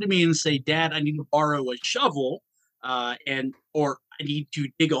come to me and say, "Dad, I need to borrow a shovel," or I need to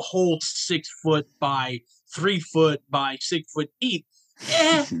dig a hole 6 foot by 3 foot by 6 foot deep,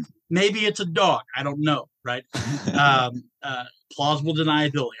 maybe it's a dog. I don't know, right? Plausible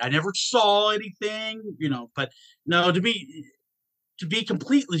deniability. I never saw anything, but no, to be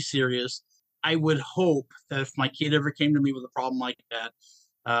completely serious, I would hope that if my kid ever came to me with a problem like that,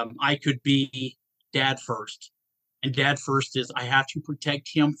 I could be dad first. And dad first is I have to protect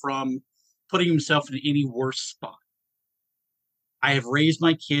him from putting himself in any worse spot. I have raised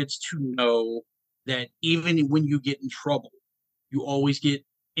my kids to know that even when you get in trouble, you always get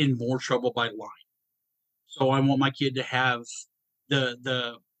in more trouble by lying. So I want my kid to have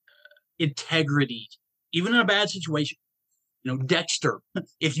the integrity even in a bad situation. Dexter.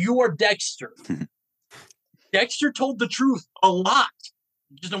 If you are Dexter, Dexter told the truth a lot.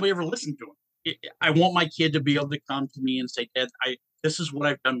 Just nobody ever listened to him. I want my kid to be able to come to me and say, Dad, this is what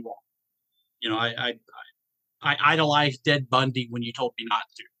I've done wrong. I idolized Ted Bundy when you told me not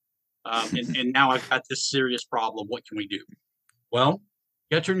to. And now I've got this serious problem. What can we do? Well,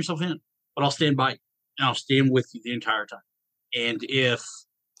 you got to turn yourself in, but I'll stand by you, and I'll stand with you the entire time. And if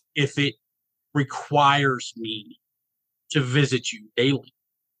it requires me to visit you daily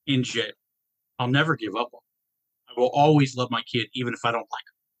in jail, I'll never give up on you. I will always love my kid, even if I don't like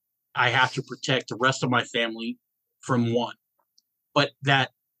him. I have to protect the rest of my family from one. But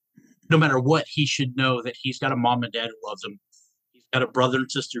that, no matter what, he should know that he's got a mom and dad who loves him. He's got a brother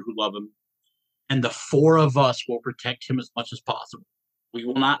and sister who love him. And the four of us will protect him as much as possible. We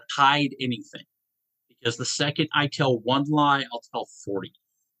will not hide anything. Because the second I tell one lie, I'll tell 40.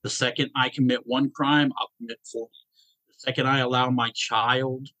 The second I commit one crime, I'll commit 40. The second I allow my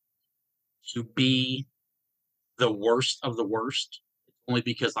child to be the worst of the worst, it's only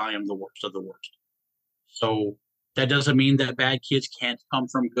because I am the worst of the worst. So that doesn't mean that bad kids can't come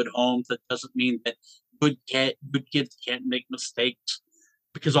from good homes. That doesn't mean that good kids can't make mistakes,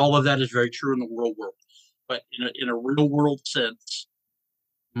 because all of that is very true in the real world. But in a real world sense,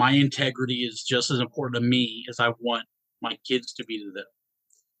 my integrity is just as important to me as I want my kids to be to them.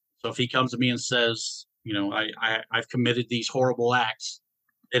 So if he comes to me and says, I've committed these horrible acts,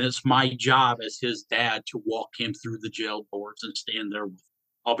 then it's my job as his dad to walk him through the jail doors and stand there with him.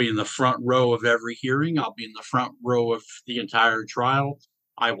 I'll be in the front row of every hearing. I'll be in the front row of the entire trial.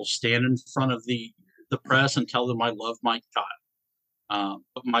 I will stand in front of the press and tell them I love my child.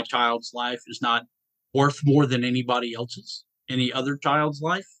 But my child's life is not worth more than any other child's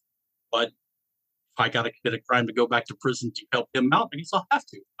life. But if I got to commit a crime to go back to prison to help him out, I guess I'll have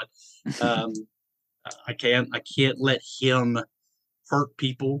to. But I can't let him hurt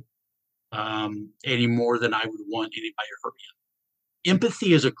people any more than I would want anybody to hurt him.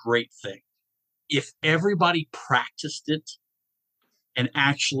 Empathy is a great thing. If everybody practiced it and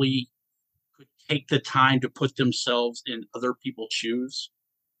actually could take the time to put themselves in other people's shoes,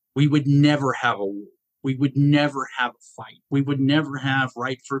 we would never have a war. We would never have a fight. We would never have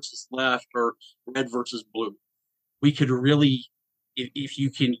right versus left or red versus blue. We could really, if you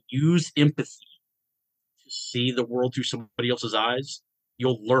can use empathy to see the world through somebody else's eyes,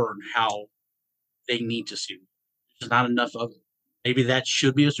 you'll learn how they need to see it. There's not enough of it. Maybe that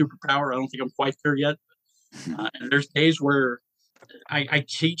should be a superpower. I don't think I'm quite there yet. And there's days where I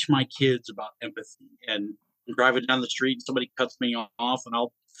teach my kids about empathy, and I'm driving down the street and somebody cuts me off, and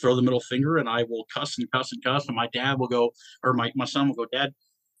I'll throw the middle finger and I will cuss and cuss and cuss. And my dad will go, or my son will go, Dad,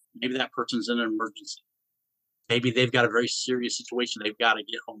 maybe that person's in an emergency. Maybe they've got a very serious situation they've got to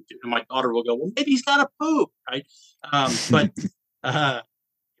get home to. And my daughter will go, well, maybe he's got to poop, right? But if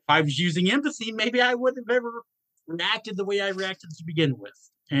I was using empathy, maybe I wouldn't have ever reacted the way I reacted to begin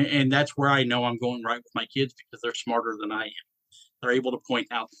with. And that's where I know I'm going right with my kids, because they're smarter than I am. They're able to point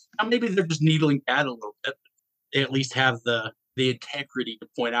out. Now, maybe they're just needling Dad a little bit. They at least have the integrity to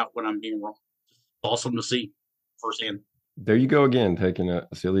point out when I'm being wrong. It's awesome to see firsthand. There you go again, taking a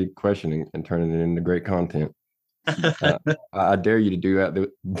silly question and turning it into great content. I dare you to do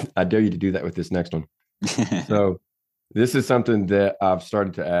that. I dare you to do that with this next one. So this is something that I've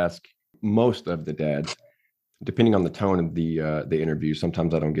started to ask most of the dads, depending on the tone of the interview.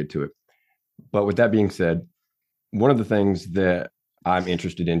 Sometimes I don't get to it. But with that being said, one of the things that I'm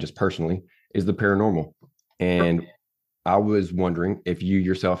interested in just personally is the paranormal. And I was wondering if you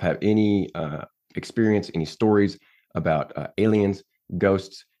yourself have any experience, any stories about aliens,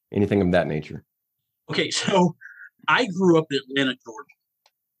 ghosts, anything of that nature. Okay, so I grew up in Atlanta, Georgia.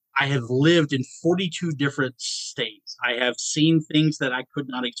 I have lived in 42 different states. I have seen things that I could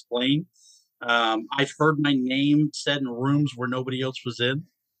not explain. I've heard my name said in rooms where nobody else was in.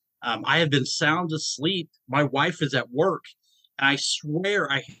 I have been sound asleep. My wife is at work, and I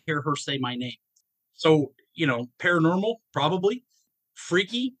swear I hear her say my name. So, paranormal, probably.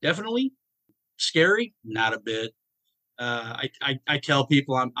 Freaky, definitely. Scary, not a bit. I tell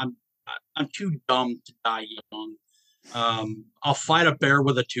people I'm too dumb to die young. I'll fight a bear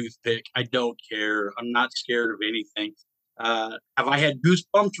with a toothpick. I don't care. I'm not scared of anything. Have I had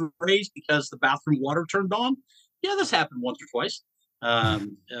goosebumps raised because the bathroom water turned on? Yeah, this happened once or twice.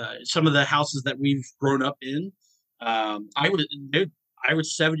 Some of the houses that we've grown up in, I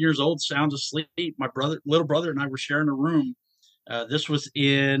was 7 years old, sound asleep. My little brother, and I were sharing a room. This was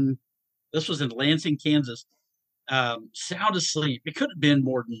in Lansing, Kansas. Sound asleep. It could have been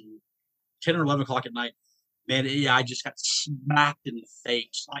more than 10 or 11 o'clock at night. Man, I just got smacked in the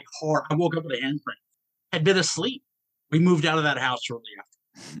face, like hard. I woke up with a handprint. had been asleep. We moved out of that house shortly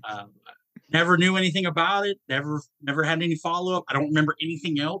after. Never knew anything about it. Never had any follow up. I don't remember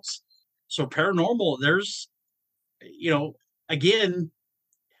anything else. So paranormal, there's, again,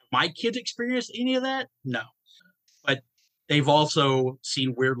 my kids experienced any of that? No, but they've also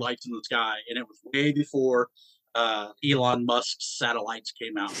seen weird lights in the sky, and it was way before Elon Musk's satellites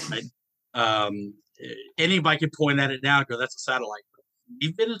came out. Right? Anybody could point at it now and go, "That's a satellite."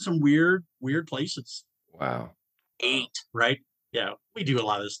 We've been in some weird places. Wow. 8, right? Yeah, we do a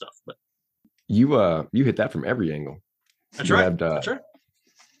lot of this stuff, but you hit that from every angle. That's right. That's right.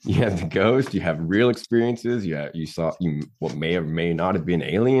 You have the ghost. You have real experiences. You saw what may or may not have been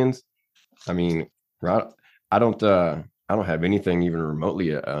aliens. I mean, I don't have anything even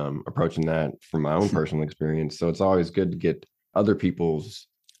remotely approaching that from my own personal experience. So it's always good to get other people's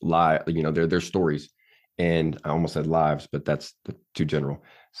their stories. And I almost said lives, but that's too general.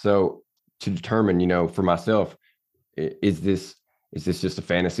 So to determine, for myself, is this just a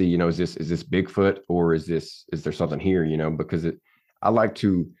fantasy? Is this Bigfoot, or is there something here? Because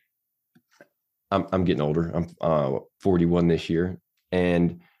I'm getting older. I'm 41 this year,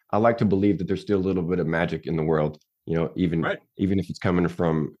 and I like to believe that there's still a little bit of magic in the world. Even if it's coming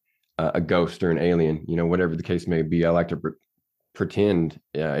from a ghost or an alien, whatever the case may be. I like to pretend,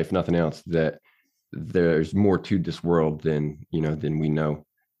 if nothing else, that there's more to this world than we know.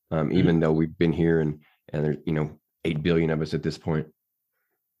 Even though we've been here and there's 8 billion of us at this point.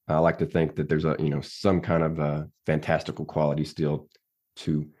 I like to think that there's some kind of fantastical quality still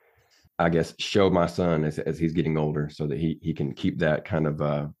to, I guess, show my son as he's getting older, so that he can keep that kind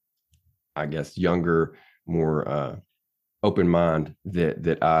of I guess younger, more open mind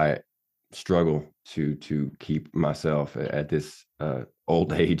that I struggle to keep myself at this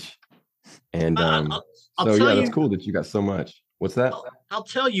old age. And that's cool that you got so much. What's that? I'll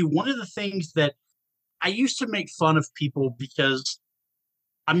tell you, one of the things that I used to make fun of people because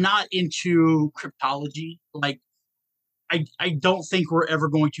I'm not into cryptology. Like, I don't think we're ever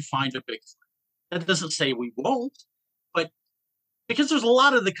going to find a Bigfoot. That doesn't say we won't, but because there's a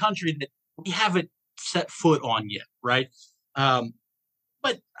lot of the country that we haven't set foot on yet, right?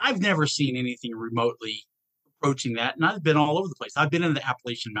 But I've never seen anything remotely approaching that, and I've been all over the place. I've been in the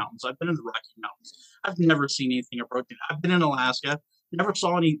Appalachian Mountains. I've been in the Rocky Mountains. I've never seen anything approaching that. I've been in Alaska. Never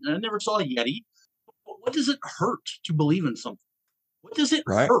saw a Yeti. What does it hurt to believe in something? What does it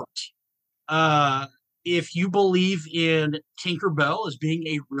hurt? If you believe in Tinkerbell as being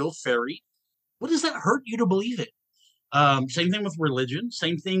a real fairy, what does that hurt you to believe it? Same thing with religion.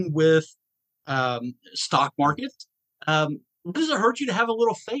 Same thing with stock market. What does it hurt you to have a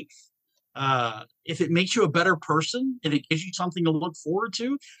little faith? If it makes you a better person and it gives you something to look forward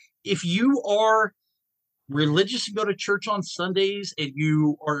to, if you are religious and go to church on Sundays and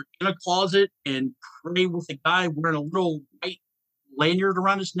you are in a closet and pray with a guy wearing a little white lanyard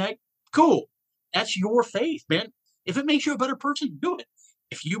around his neck, cool. That's your faith, man. If it makes you a better person, do it.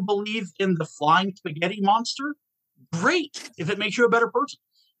 If you believe in the flying spaghetti monster, great. If it makes you a better person,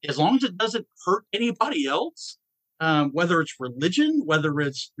 as long as it doesn't hurt anybody else, whether it's religion, whether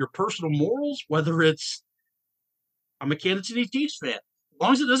it's your personal morals, whether it's I'm a Kansas City Chiefs fan. As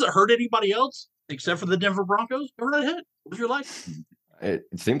long as it doesn't hurt anybody else, except for the Denver Broncos, go right ahead. Live your life. It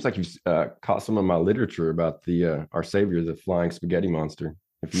seems like you've caught some of my literature about the our savior, the flying spaghetti monster.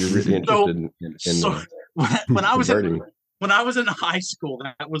 If you're really interested when I was in high school,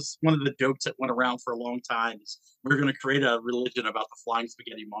 that was one of the jokes that went around for a long time. We were going to create a religion about the flying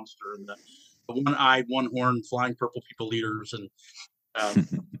spaghetti monster and the one-eyed, one-horned, flying purple people leaders. And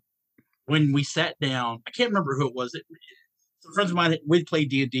when we sat down, I can't remember who it was. Some friends of mine, we'd played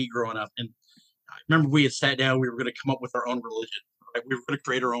D&D growing up, and I remember we had sat down. We were going to come up with our own religion. Right? We were going to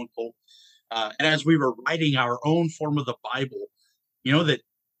create our own cult. And as we were writing our own form of the Bible, that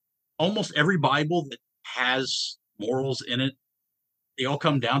almost every Bible that has morals in it, they all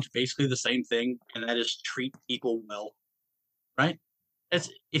come down to basically the same thing, and that is treat people well, right?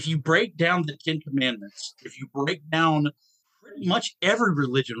 If you break down the 10 Commandments, if you break down pretty much every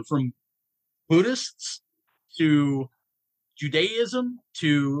religion from Buddhists to Judaism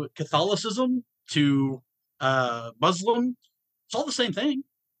to Catholicism to Muslim, it's all the same thing.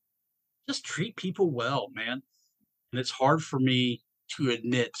 Just treat people well, man. And it's hard for me to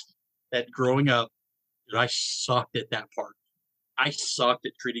admit that growing up, that I sucked at that part. I sucked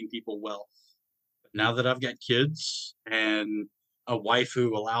at treating people well. But now that I've got kids and a wife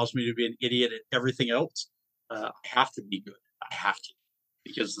who allows me to be an idiot at everything else, I have to be good. I have to.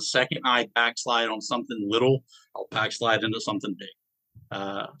 Because the second I backslide on something little, I'll backslide into something big.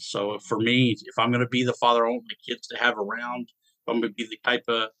 So for me, if I'm going to be the father I want my kids to have around, I'm going to be the type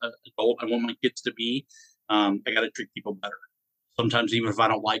of adult I want my kids to be, I got to treat people better. Sometimes even if I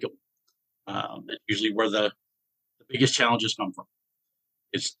don't like them, that's usually where the biggest challenges come from.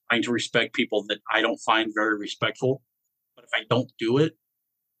 It's trying to respect people that I don't find very respectful. But if I don't do it,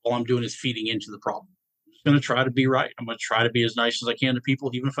 all I'm doing is feeding into the problem. I'm just going to try to be right. I'm going to try to be as nice as I can to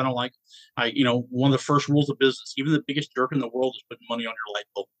people, even if I don't like them. One of the first rules of business, even the biggest jerk in the world is putting money on your light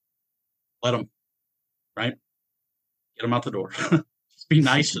bill. Let them, right? Get them out the door. Just be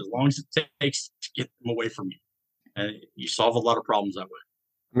nice as long as it takes to get them away from you. And you solve a lot of problems that way.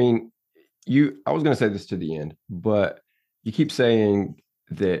 I mean, I was going to say this to the end, but you keep saying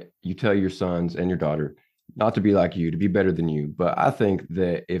that you tell your sons and your daughter not to be like you, to be better than you. But I think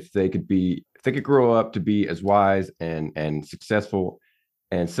that if they could grow up to be as wise and successful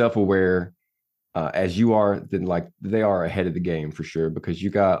and self-aware as you are, then like they are ahead of the game for sure, because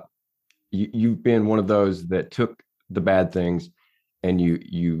you've been one of those that took the bad things and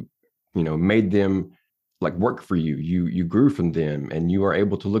you made them like work for you. You grew from them, and you are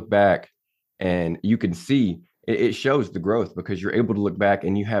able to look back and you can see it shows the growth, because you're able to look back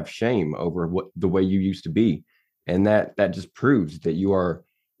and you have shame over what the way you used to be. And that just proves that you are,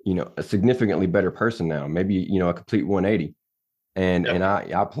 a significantly better person now, maybe, a complete 180. And I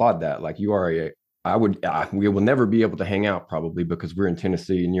applaud that. Like you are we will never be able to hang out probably because we're in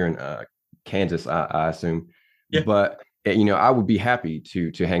Tennessee and you're in Kansas, I assume. Yeah. But I would be happy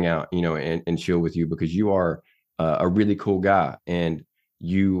to hang out, and chill with you, because you are a really cool guy, and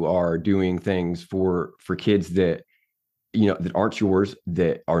you are doing things for kids that that aren't yours,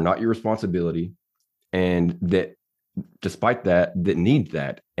 that are not your responsibility, and that despite that need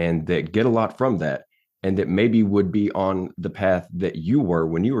that, and that get a lot from that, and that maybe would be on the path that you were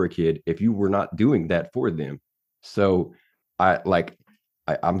when you were a kid if you were not doing that for them. So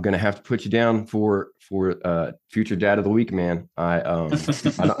I'm gonna have to put you down for future dad of the week, man. I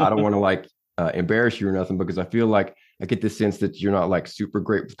don't want to like embarrass you or nothing, because I feel like I get this sense that you're not like super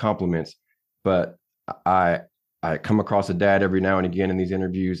great with compliments, but I come across a dad every now and again in these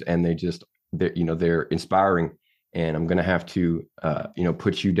interviews, and they're inspiring, and I'm gonna have to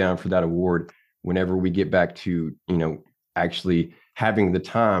put you down for that award whenever we get back to actually having the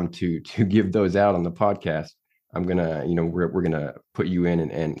time to give those out on the podcast. I'm gonna, we're gonna put you in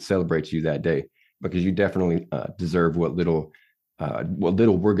and celebrate you that day, because you definitely deserve what little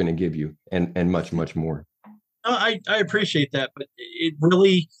we're gonna give you, and much, much more. I appreciate that, but it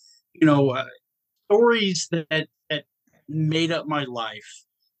really, stories that made up my life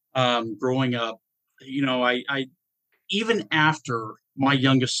growing up. I even after my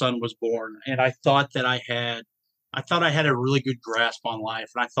youngest son was born, and I thought that I had a really good grasp on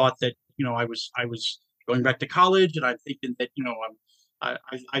life, and I thought that I was going back to college, and I'm thinking that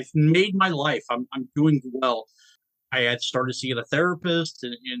I've made my life. I'm doing well. I had started seeing a therapist,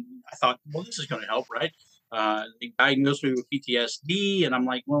 and I thought, well, this is going to help, right? They diagnosed me with PTSD, and I'm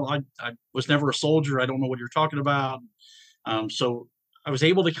like, well, I was never a soldier. I don't know what you're talking about. So I was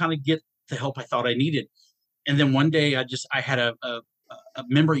able to kind of get the help I thought I needed. And then one day I had a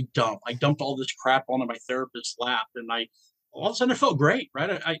memory dump. I dumped all this crap onto my therapist's lap, and all of a sudden I felt great,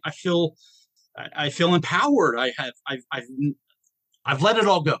 right? I feel empowered. I've let it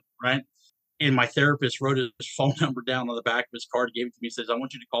all go, right? And my therapist wrote his phone number down on the back of his card, gave it to me, says, "I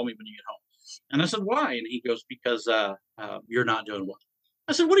want you to call me when you get home." And I said, "Why?" And he goes, "Because you're not doing well."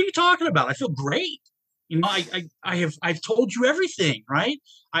 I said, "What are you talking about? I feel great. I've told you everything, right?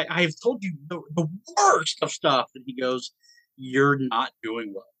 I have told you the worst of stuff." And he goes, "You're not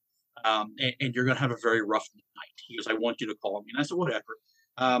doing well, and you're going to have a very rough night." He goes, "I want you to call me." And I said, "Whatever."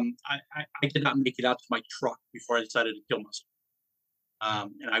 I did not make it out to my truck before I decided to kill myself.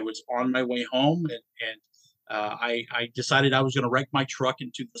 And I was on my way home, and I decided I was going to wreck my truck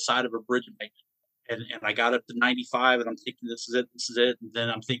into the side of a bridge embankment. And I got up to 95, and I'm thinking, this is it. And then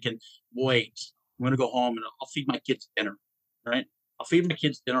I'm thinking, wait, I'm going to go home and I'll feed my kids dinner, right? I'll feed my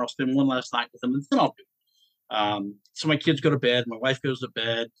kids dinner. I'll spend one last night with them, and then I'll do it. So my kids go to bed, my wife goes to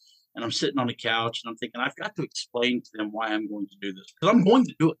bed, and I'm sitting on the couch, and I'm thinking, I've got to explain to them why I'm going to do this, because I'm going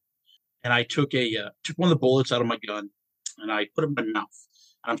to do it. And I took one of the bullets out of my gun, and I put it in my mouth.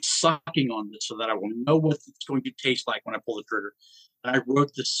 I'm sucking on this so that I will know what it's going to taste like when I pull the trigger. And I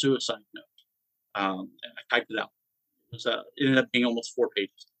wrote this suicide note. And I typed it out. It ended up being almost 4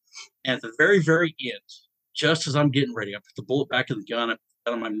 pages. And at the very, very end, just as I'm getting ready, I put the bullet back in the gun, I put it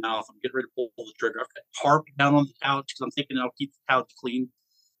down in my mouth, I'm getting ready to pull the trigger. I've got tarp down on the couch because I'm thinking I'll keep the couch clean.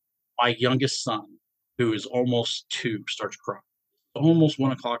 My youngest son, who is almost 2, starts crying. Almost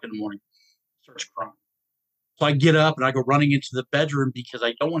 1 o'clock in the morning, starts crying. So I get up and I go running into the bedroom because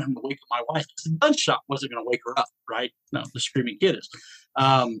I don't want him to wake up my wife, because the gunshot wasn't going to wake her up, right? No, the screaming kid is.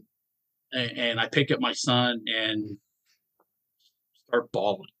 Um, and I pick up my son and start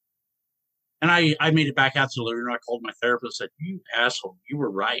bawling. And I made it back out to the living room. I called my therapist and said, "You asshole, you were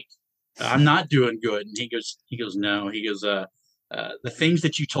right. I'm not doing good." And he goes, "No." He goes, "The things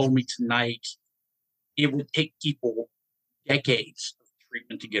that you told me tonight, it would take people decades of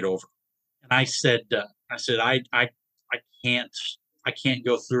treatment to get over." And I can't, I can't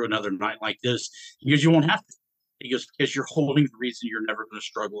go through another night like this. He goes, "You won't have to." He goes, "Because you're holding the reason you're never going to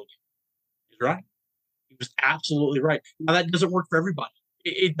struggle again." He's right. He was absolutely right. Now that doesn't work for everybody.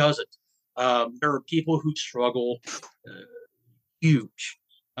 It doesn't. There are people who struggle huge.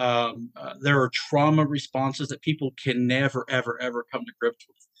 There are trauma responses that people can never, ever, ever come to grips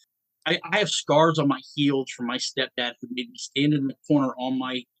with. I have scars on my heels from my stepdad who made me stand in the corner on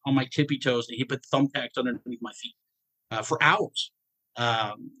my tippy toes, and he put thumbtacks underneath my feet for hours,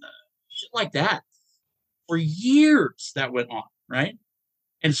 shit like that. For years that went on, right?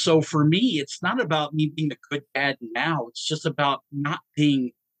 And so for me, it's not about me being a good dad now. It's just about not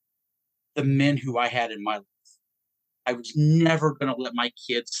being the men who I had in my life. I was never going to let my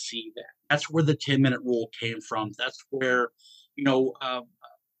kids see that. That's where the 10-minute rule came from. That's where, you know,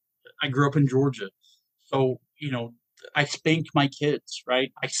 I grew up in Georgia. So, I spanked my kids,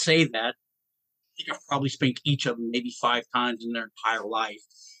 right? I say that. I think I've probably spanked each of them maybe 5 times in their entire life,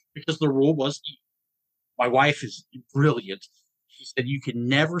 because the rule was, my wife is brilliant. She said, "You can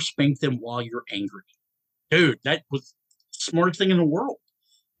never spank them while you're angry." Dude, that was the smartest thing in the world,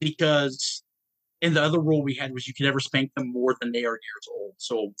 because and the other rule we had was you can never spank them more than they are years old.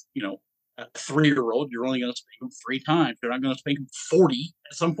 So, a 3-year-old, you're only going to spank them 3 times. You're not going to spank them 40.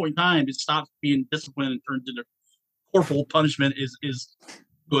 At some point in time, it stops being discipline and turns into corporal punishment is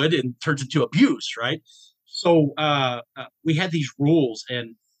good and turns into abuse, right? So we had these rules,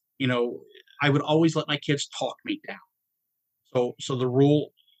 and I would always let my kids talk me down. So the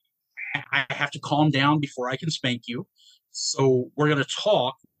rule, I have to calm down before I can spank you. So we're going to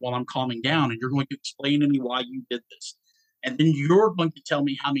talk while I'm calming down, and you're going to explain to me why you did this. And then you're going to tell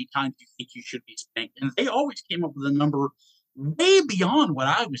me how many times you think you should be spanked. And they always came up with a number way beyond what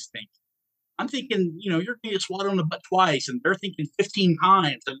I was thinking. I'm thinking, you're going to get swatted on the butt twice, and they're thinking 15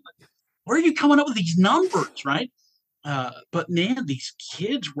 times. And where are you coming up with these numbers, right? But man, these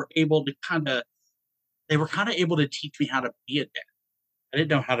kids were able to they were kind of able to teach me how to be a dad. I didn't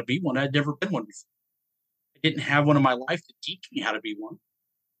know how to be one. I'd never been one before. I didn't have one in my life to teach me how to be one.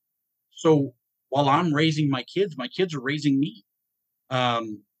 So while I'm raising my kids are raising me.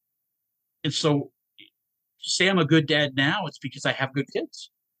 And so to say I'm a good dad now, it's because I have good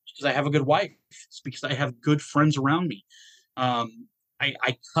kids. It's because I have a good wife. It's because I have good friends around me.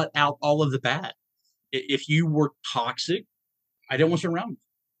 I cut out all of the bad. If you were toxic, I didn't want you around me.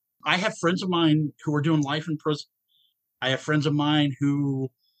 I have friends of mine who are doing life in prison. I have friends of mine who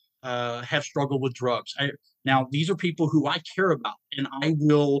have struggled with drugs. Now, these are people who I care about, and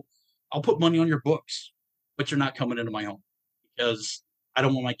I'll put money on your books, but you're not coming into my home, because I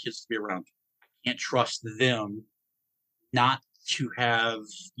don't want my kids to be around you. I can't trust them not to have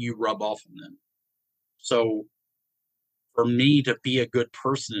you rub off on them. So for me to be a good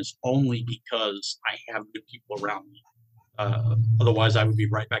person is only because I have good people around me. Otherwise, I would be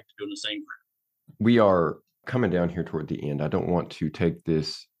right back to doing the same. We are coming down here toward the end. I don't want to take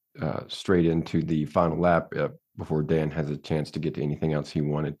this straight into the final lap before Dan has a chance to get to anything else he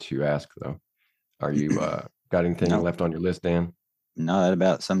wanted to ask, though. Are you got anything left on your list, Dan? No, that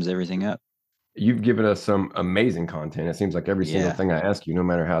about sums everything up. You've given us some amazing content. It seems like every single thing I ask you, no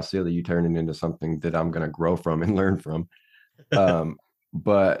matter how silly, you turn it into something that I'm going to grow from and learn from.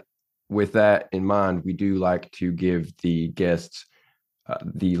 But with that in mind, we do like to give the guests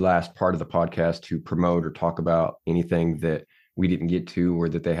the last part of the podcast to promote or talk about anything that we didn't get to or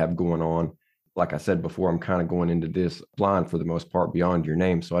that they have going on. Like I said before, I'm kind of going into this blind for the most part beyond your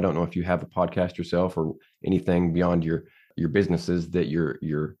name. So I don't know if you have a podcast yourself or anything beyond your businesses that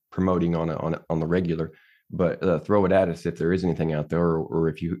you're promoting on the regular, but throw it at us if there is anything out there, or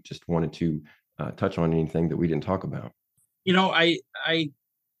if you just wanted to touch on anything that we didn't talk about.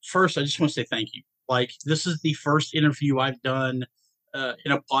 First, I just want to say thank you. Like, this is the first interview I've done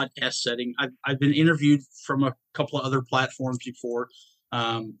in a podcast setting. I've been interviewed from a couple of other platforms before,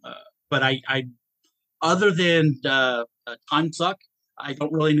 but I other than Time Suck, I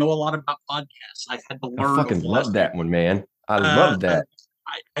don't really know a lot about podcasts. I've had to learn. I fucking love that one, man. I love that.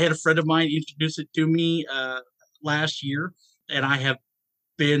 I had a friend of mine introduce it to me last year, and I have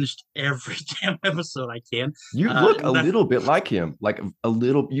binged every damn episode I can. You look a little bit like him, like a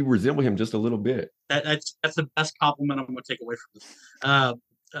little. You resemble him just a little bit. That's the best compliment I'm going to take away from this.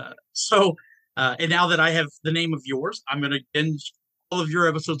 And now that I have the name of yours, I'm going to binge all of your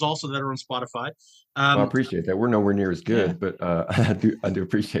episodes also that are on Spotify. I appreciate that. We're nowhere near as good, but I do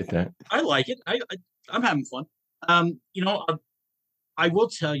appreciate that. I like it. I'm having fun. I will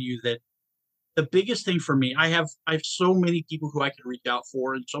tell you that the biggest thing for me, I have so many people who I could reach out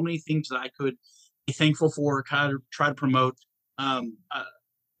for, and so many things that I could be thankful for, kind of try to promote. The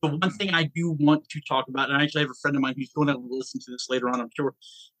one thing I do want to talk about, and I actually have a friend of mine who's going to listen to this later on, I'm sure.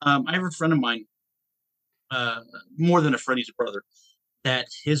 I have a friend of mine, more than a friend, he's a brother, that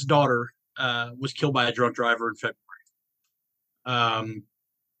his daughter was killed by a drunk driver in February.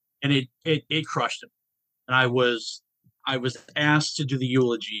 And it crushed him. And I was asked to do the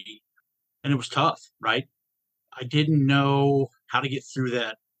eulogy, and it was tough, right? I didn't know how to get through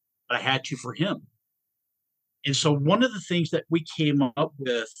that, but I had to for him. And so one of the things that we came up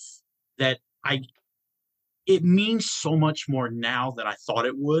with that it means so much more now than I thought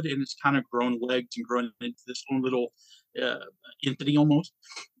it would, and it's kind of grown legs and grown into this own little entity almost.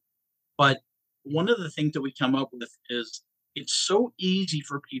 But one of the things that we come up with is it's so easy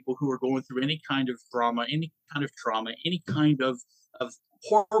for people who are going through any kind of trauma, any kind of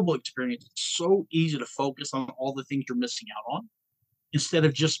horrible experience. It's so easy to focus on all the things you're missing out on instead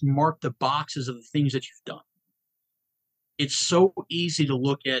of just mark the boxes of the things that you've done. It's so easy to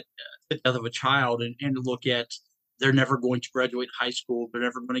look at the death of a child and to look at they're never going to graduate high school, they're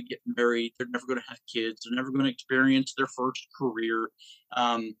never going to get married, they're never going to have kids, they're never going to experience their first career,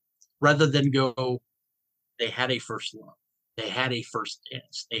 rather than go, they had a first love, they had a first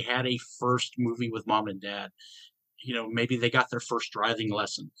dance, they had a first movie with mom and dad, maybe they got their first driving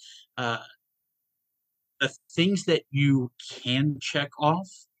lesson. The things that you can check off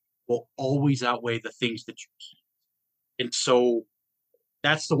will always outweigh the things that you can't. And so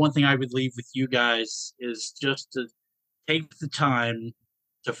that's the one thing I would leave with you guys is just to take the time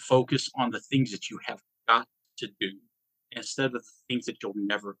to focus on the things that you have got to do instead of the things that you'll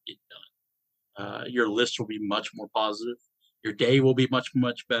never get done. Your list will be much more positive. Your day will be much,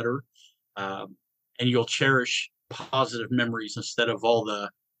 much better. And you'll cherish positive memories instead of all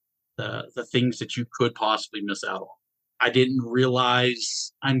the things that you could possibly miss out on. I didn't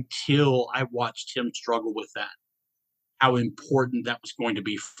realize until I watched him struggle with that, how important that was going to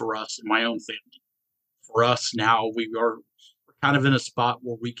be for us and my own family. For us now, we're kind of in a spot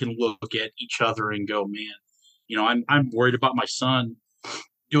where we can look at each other and go, man, I'm worried about my son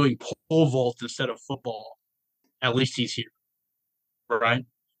doing pole vault instead of football. At least he's here, right?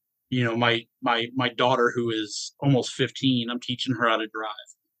 My daughter, who is almost 15, I'm teaching her how to drive.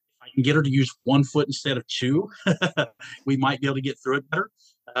 If I can get her to use one foot instead of two, we might be able to get through it better.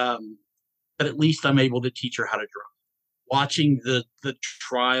 But at least I'm able to teach her how to drive. Watching the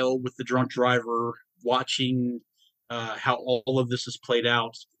trial with the drunk driver, watching how all of this is played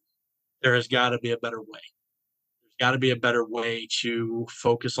out, there has got to be a better way. There's got to be a better way to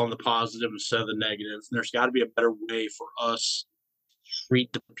focus on the positive instead of the negative. And there's got to be a better way for us to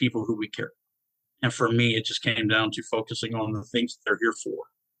treat the people who we care. And for me, it just came down to focusing on the things they're here for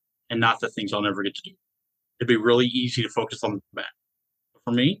and not the things I'll never get to do. It'd be really easy to focus on the bad. But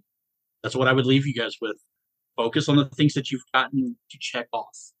for me, that's what I would leave you guys with. Focus on the things that you've gotten to check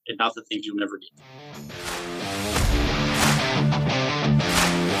off and not the things you'll never get.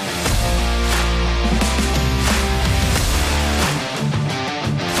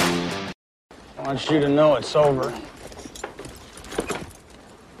 I want you to know it's over.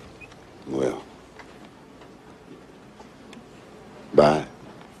 Well, bye.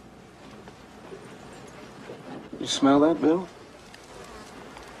 You smell that, Bill?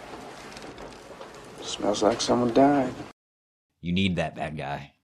 Smells like someone died. You need that bad guy.